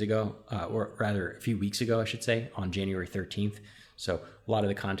couple of days ago, or rather a few weeks ago, I should say, on January 13th. So a lot of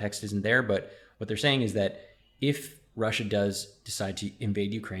the context isn't there, but what they're saying is that if Russia does decide to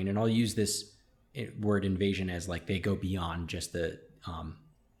invade Ukraine, and I'll use this word invasion as like they go beyond just the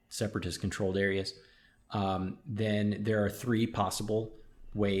separatist-controlled areas, then there are three possible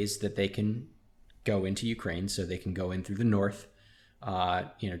ways that they can go into Ukraine. So they can go in through the north,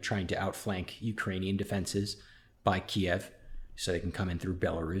 trying to outflank Ukrainian defenses by Kiev, so they can come in through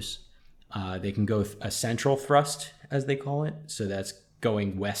Belarus. They can go a central thrust, as they call it. So that's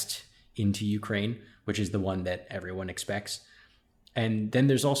going west into Ukraine, which is the one that everyone expects. And then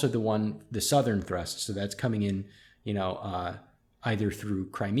there's also the southern thrust. So that's coming in, either through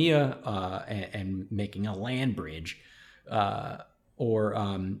Crimea and making a land bridge,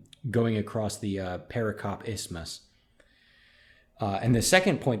 or going across the Perekop Isthmus. And the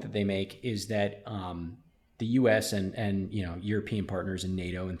second point that they make is that the U.S. and European partners and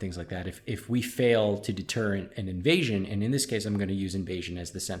NATO and things like that, if we fail to deter an invasion, and in this case I'm going to use invasion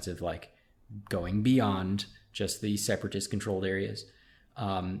as the sense of like going beyond just the separatist-controlled areas,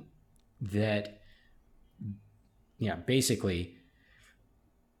 that basically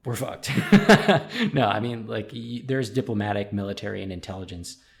we're fucked. No, I mean, like there's diplomatic, military, and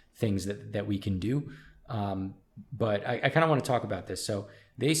intelligence things that we can do. But I kind of want to talk about this. So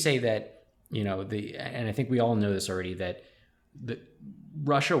they say that, and I think we all know this already, that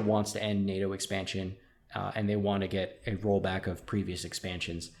Russia wants to end NATO expansion, and they want to get a rollback of previous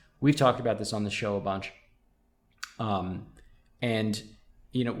expansions. We've talked about this on the show a bunch. And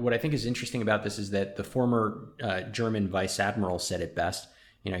what I think is interesting about this is that the former German vice admiral said it best.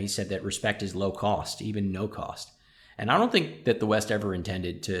 He said that respect is low cost, even no cost. And I don't think that the West ever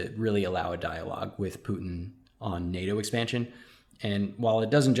intended to really allow a dialogue with Putin on NATO expansion. And while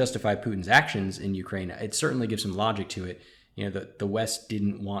it doesn't justify Putin's actions in Ukraine, it certainly gives some logic to it. The West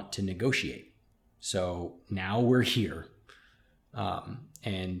didn't want to negotiate. So now we're here. Something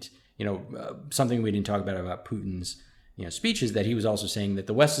we didn't talk about Putin's speech is that he was also saying that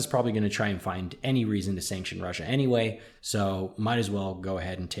the West is probably going to try and find any reason to sanction Russia anyway, so might as well go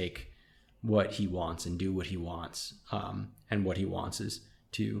ahead and take what he wants and do what he wants. And what he wants is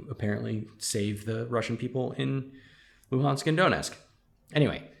to apparently save the Russian people in Luhansk and Donetsk.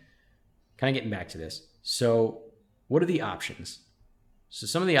 Anyway, kind of getting back to this. So what are the options? So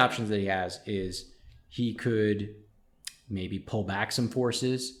some of the options that he has is he could maybe pull back some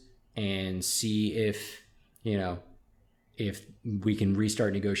forces and see if we can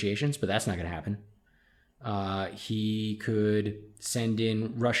restart negotiations, but that's not going to happen. He could send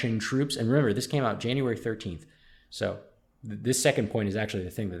in Russian troops. And remember, this came out January 13th. So this second point is actually the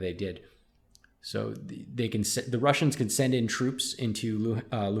thing that they did. So the Russians can send in troops into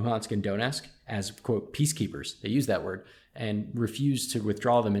Luhansk and Donetsk as, quote, peacekeepers. They use that word, and refuse to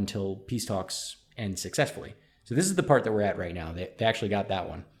withdraw them until peace talks end successfully. So this is the part that we're at right now. They actually got that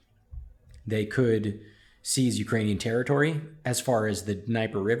one. They could seize Ukrainian territory as far as the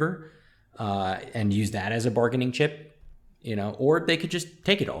Dnieper River, and use that as a bargaining chip, or they could just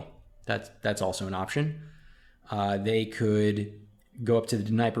take it all. That's also an option. They could go up to the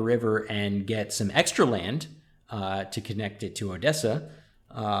Dnieper River and get some extra land to connect it to Odessa,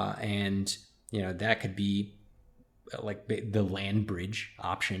 and that could be like the land bridge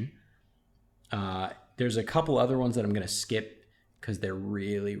option. There's a couple other ones that I'm going to skip because they're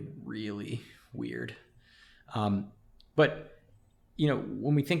really, really weird. But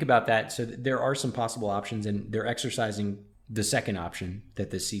when we think about that, so there are some possible options, and they're exercising the second option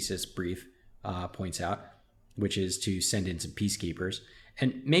that the CSIS brief points out, which is to send in some peacekeepers.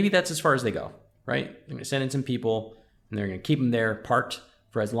 And maybe that's as far as they go, right? They're going to send in some people, and they're going to keep them there parked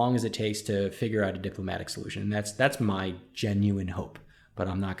for as long as it takes to figure out a diplomatic solution. And that's my genuine hope, but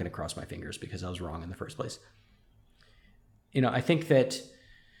I'm not going to cross my fingers because I was wrong in the first place. I think that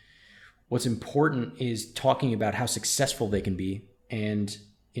what's important is talking about how successful they can be. And,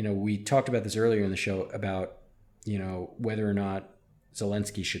 we talked about this earlier in the show about, whether or not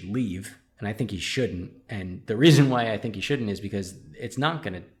Zelensky should leave. And I think he shouldn't. And the reason why I think he shouldn't is because it's not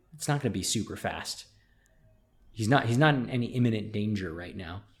going to be super fast. He's not in any imminent danger right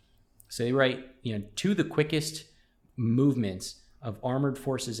now. So they write, two of the quickest movements of armored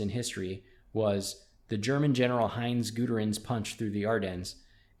forces in history was the German General Heinz Guderian's punch through the Ardennes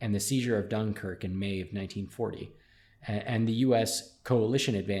and the seizure of Dunkirk in May of 1940, and the U.S.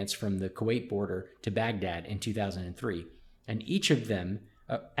 coalition advance from the Kuwait border to Baghdad in 2003. And each of them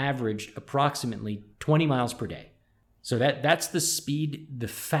averaged approximately 20 miles per day. So that's the speed, the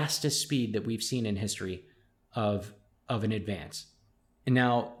fastest speed that we've seen in history of an advance. And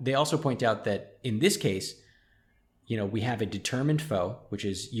now they also point out that in this case, we have a determined foe, which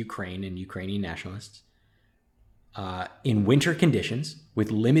is Ukraine and Ukrainian nationalists, in winter conditions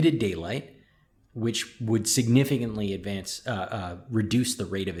with limited daylight, which would significantly reduce the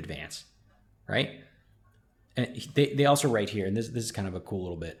rate of advance, right? And they also write here, and this is kind of a cool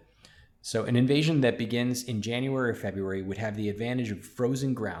little bit. So an invasion that begins in January or February would have the advantage of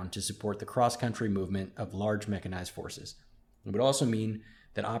frozen ground to support the cross-country movement of large mechanized forces. It would also mean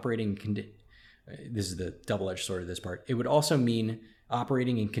that this is the double-edged sword of this part. It would also mean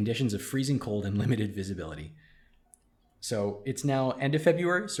operating in conditions of freezing cold and limited visibility. So it's now end of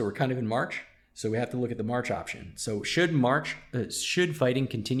February, so we're kind of in March. So we have to look at the March option. So should fighting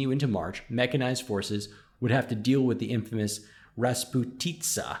continue into March, mechanized forces would have to deal with the infamous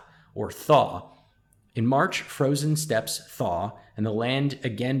Rasputitsa, or thaw. In March, frozen steppes thaw, and the land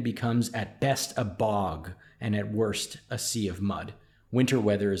again becomes at best a bog, and at worst a sea of mud. Winter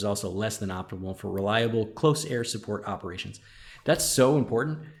weather is also less than optimal for reliable close air support operations. That's so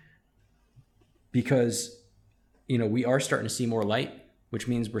important because, we are starting to see more light, which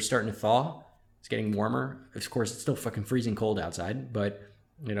means we're starting to thaw. It's getting warmer. Of course, it's still fucking freezing cold outside, but,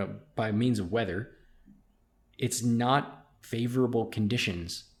 by means of weather, it's not favorable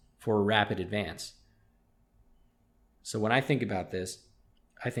conditions for a rapid advance. So when I think about this,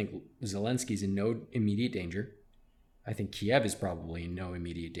 I think Zelensky's in no immediate danger. I think Kiev is probably in no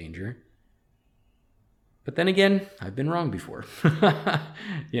immediate danger. But then again, I've been wrong before. I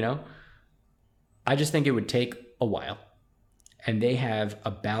just think it would take a while. And they have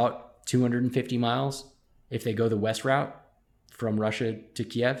about 250 miles if they go the west route from Russia to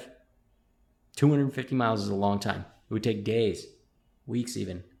Kiev. 250 miles is a long time. It would take days, weeks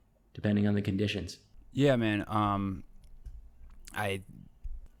even, depending on the conditions. Yeah, man.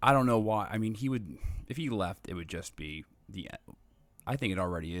 I don't know why. I mean, if he left, it would just be I think it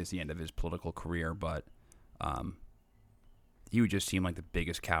already is the end of his political career, but he would just seem like the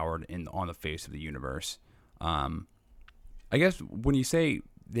biggest coward on the face of the universe. I guess when you say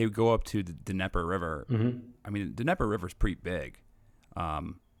they would go up to the Dnieper River, mm-hmm. I mean, the Dnieper River is pretty big. A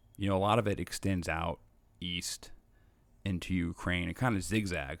lot of it extends out east into Ukraine. It kind of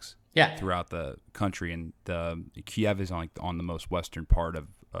zigzags throughout the country, and Kiev is on the most western part of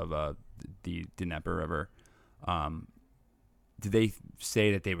the Dnieper River. Did they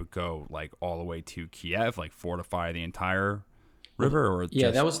say that they would go all the way to Kiev, fortify the entire river? Or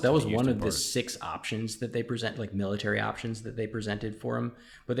that was one of the 6 options that they present, military options that they presented for him.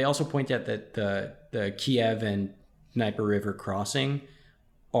 But they also point out that the Kiev and Dnieper River crossing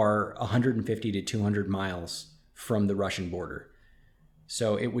are 150 to 200 miles from the Russian border.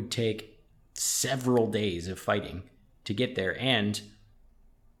 So it would take several days of fighting to get there, and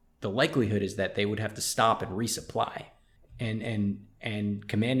the likelihood is that they would have to stop and resupply, and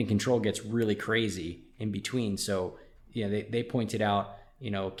command and control gets really crazy in between. So they pointed out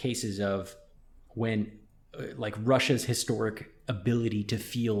cases of when Russia's historic ability to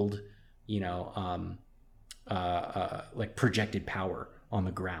field projected power on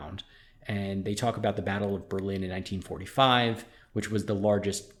the ground. And they talk about the Battle of Berlin in 1945, which was the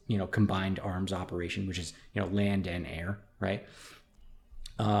largest, combined arms operation, which is, land and air, right?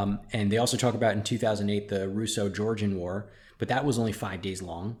 And they also talk about in 2008, the Russo-Georgian War, but that was only 5 days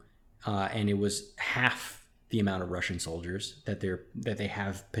long. And it was half the amount of Russian soldiers that they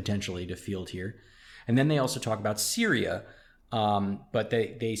have potentially to field here. And then they also talk about Syria, but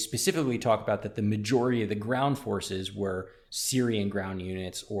they specifically talk about that the majority of the ground forces were Syrian ground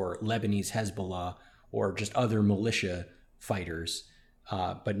units or Lebanese Hezbollah or just other militia fighters,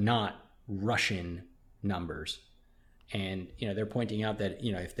 but not Russian numbers. And, they're pointing out that,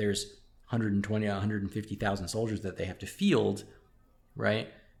 if there's 120, 150,000 soldiers that they have to field, right,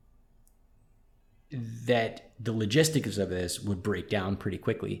 that the logistics of this would break down pretty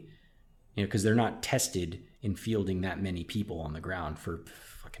quickly, because they're not tested in fielding that many people on the ground for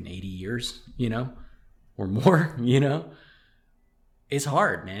fucking 80 years, or more, It's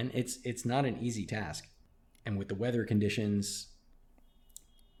hard, man. It's not an easy task. And with the weather conditions,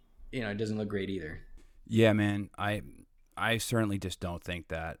 it doesn't look great either. Yeah, man. I certainly just don't think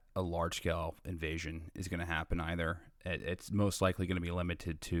that a large-scale invasion is going to happen either. it's most likely going to be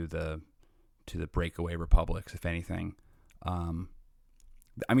limited to the breakaway republics, if anything.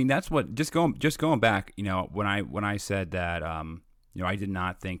 I mean, that's what just going back. You know, when I said that, you know, I did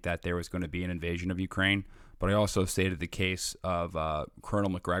not think that there was going to be an invasion of Ukraine, but I also stated the case of Colonel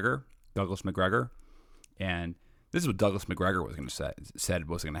McGregor, Douglas McGregor, and this is what Douglas McGregor was going to said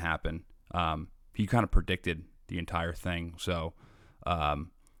was going to happen. He kind of predicted the entire thing. So, I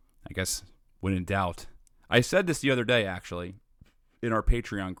guess when in doubt, I said this the other day actually in our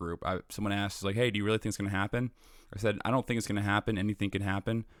Patreon group. Someone asked like, "Hey, do you really think it's going to happen?" I said, "I don't think it's going to happen. Anything can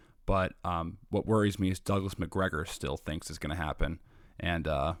happen." But what worries me is Douglas McGregor still thinks it's going to happen, and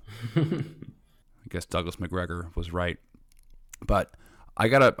I guess Douglas McGregor was right. But I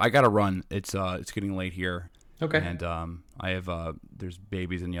gotta run. It's getting late here. Okay. And I have there's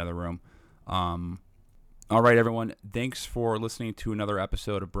babies in the other room. All right, everyone. Thanks for listening to another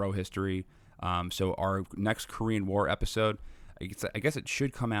episode of Bro History. So our next Korean War episode, I guess it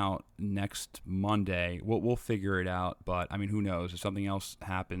should come out next Monday. We'll figure it out. But I mean, who knows? If something else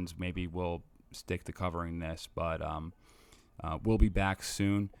happens, maybe we'll stick to covering this. But we'll be back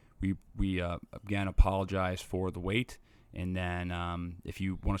soon. We again apologize for the wait. And then if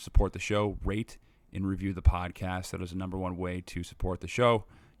you want to support the show, rate and review the podcast. That is the number one way to support the show.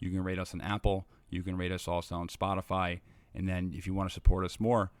 You can rate us on Apple. You can rate us also on Spotify. And then if you want to support us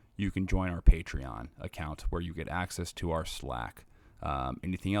more, you can join our Patreon account where you get access to our Slack.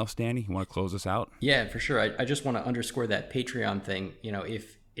 Anything else, Danny? You want to close us out? Yeah, for sure. I just want to underscore that Patreon thing. You know,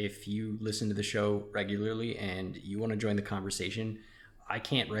 if you listen to the show regularly and you want to join the conversation, I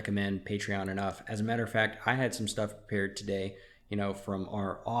can't recommend Patreon enough. As a matter of fact, I had some stuff prepared today, you know, from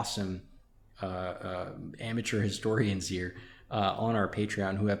our awesome amateur historians here on our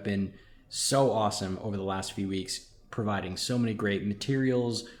Patreon who have been so awesome over the last few weeks, providing so many great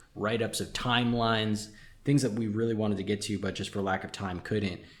materials, write-ups of timelines, things that we really wanted to get to, but just for lack of time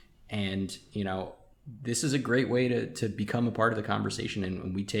couldn't. And, you know, this is a great way to become a part of the conversation.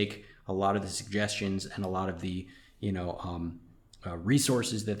 And we take a lot of the suggestions and a lot of the, you know,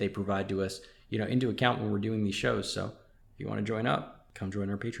 resources that they provide to us, you know, into account when we're doing these shows. So if you want to join up, come join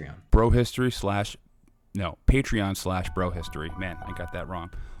our Patreon. Patreon/Bro History. Man, I got that wrong.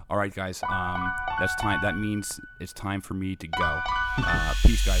 All right, guys. That's time. That means it's time for me to go.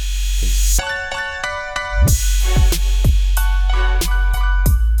 Peace, guys. Peace.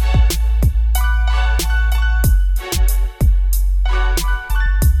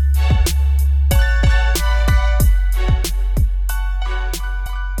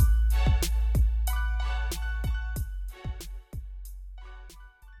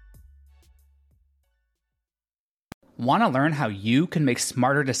 Want to learn how you can make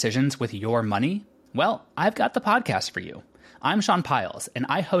smarter decisions with your money? Well, I've got the podcast for you. I'm Sean Piles, and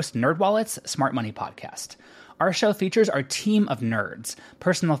I host NerdWallet's Smart Money Podcast. Our show features our team of nerds,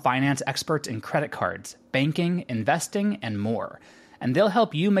 personal finance experts in credit cards, banking, investing, and more. And they'll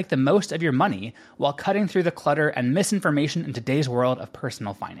help you make the most of your money while cutting through the clutter and misinformation in today's world of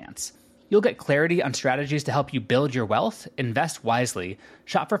personal finance. You'll get clarity on strategies to help you build your wealth, invest wisely,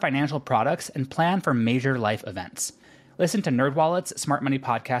 shop for financial products, and plan for major life events. Listen to NerdWallet's Smart Money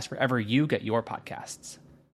Podcast wherever you get your podcasts.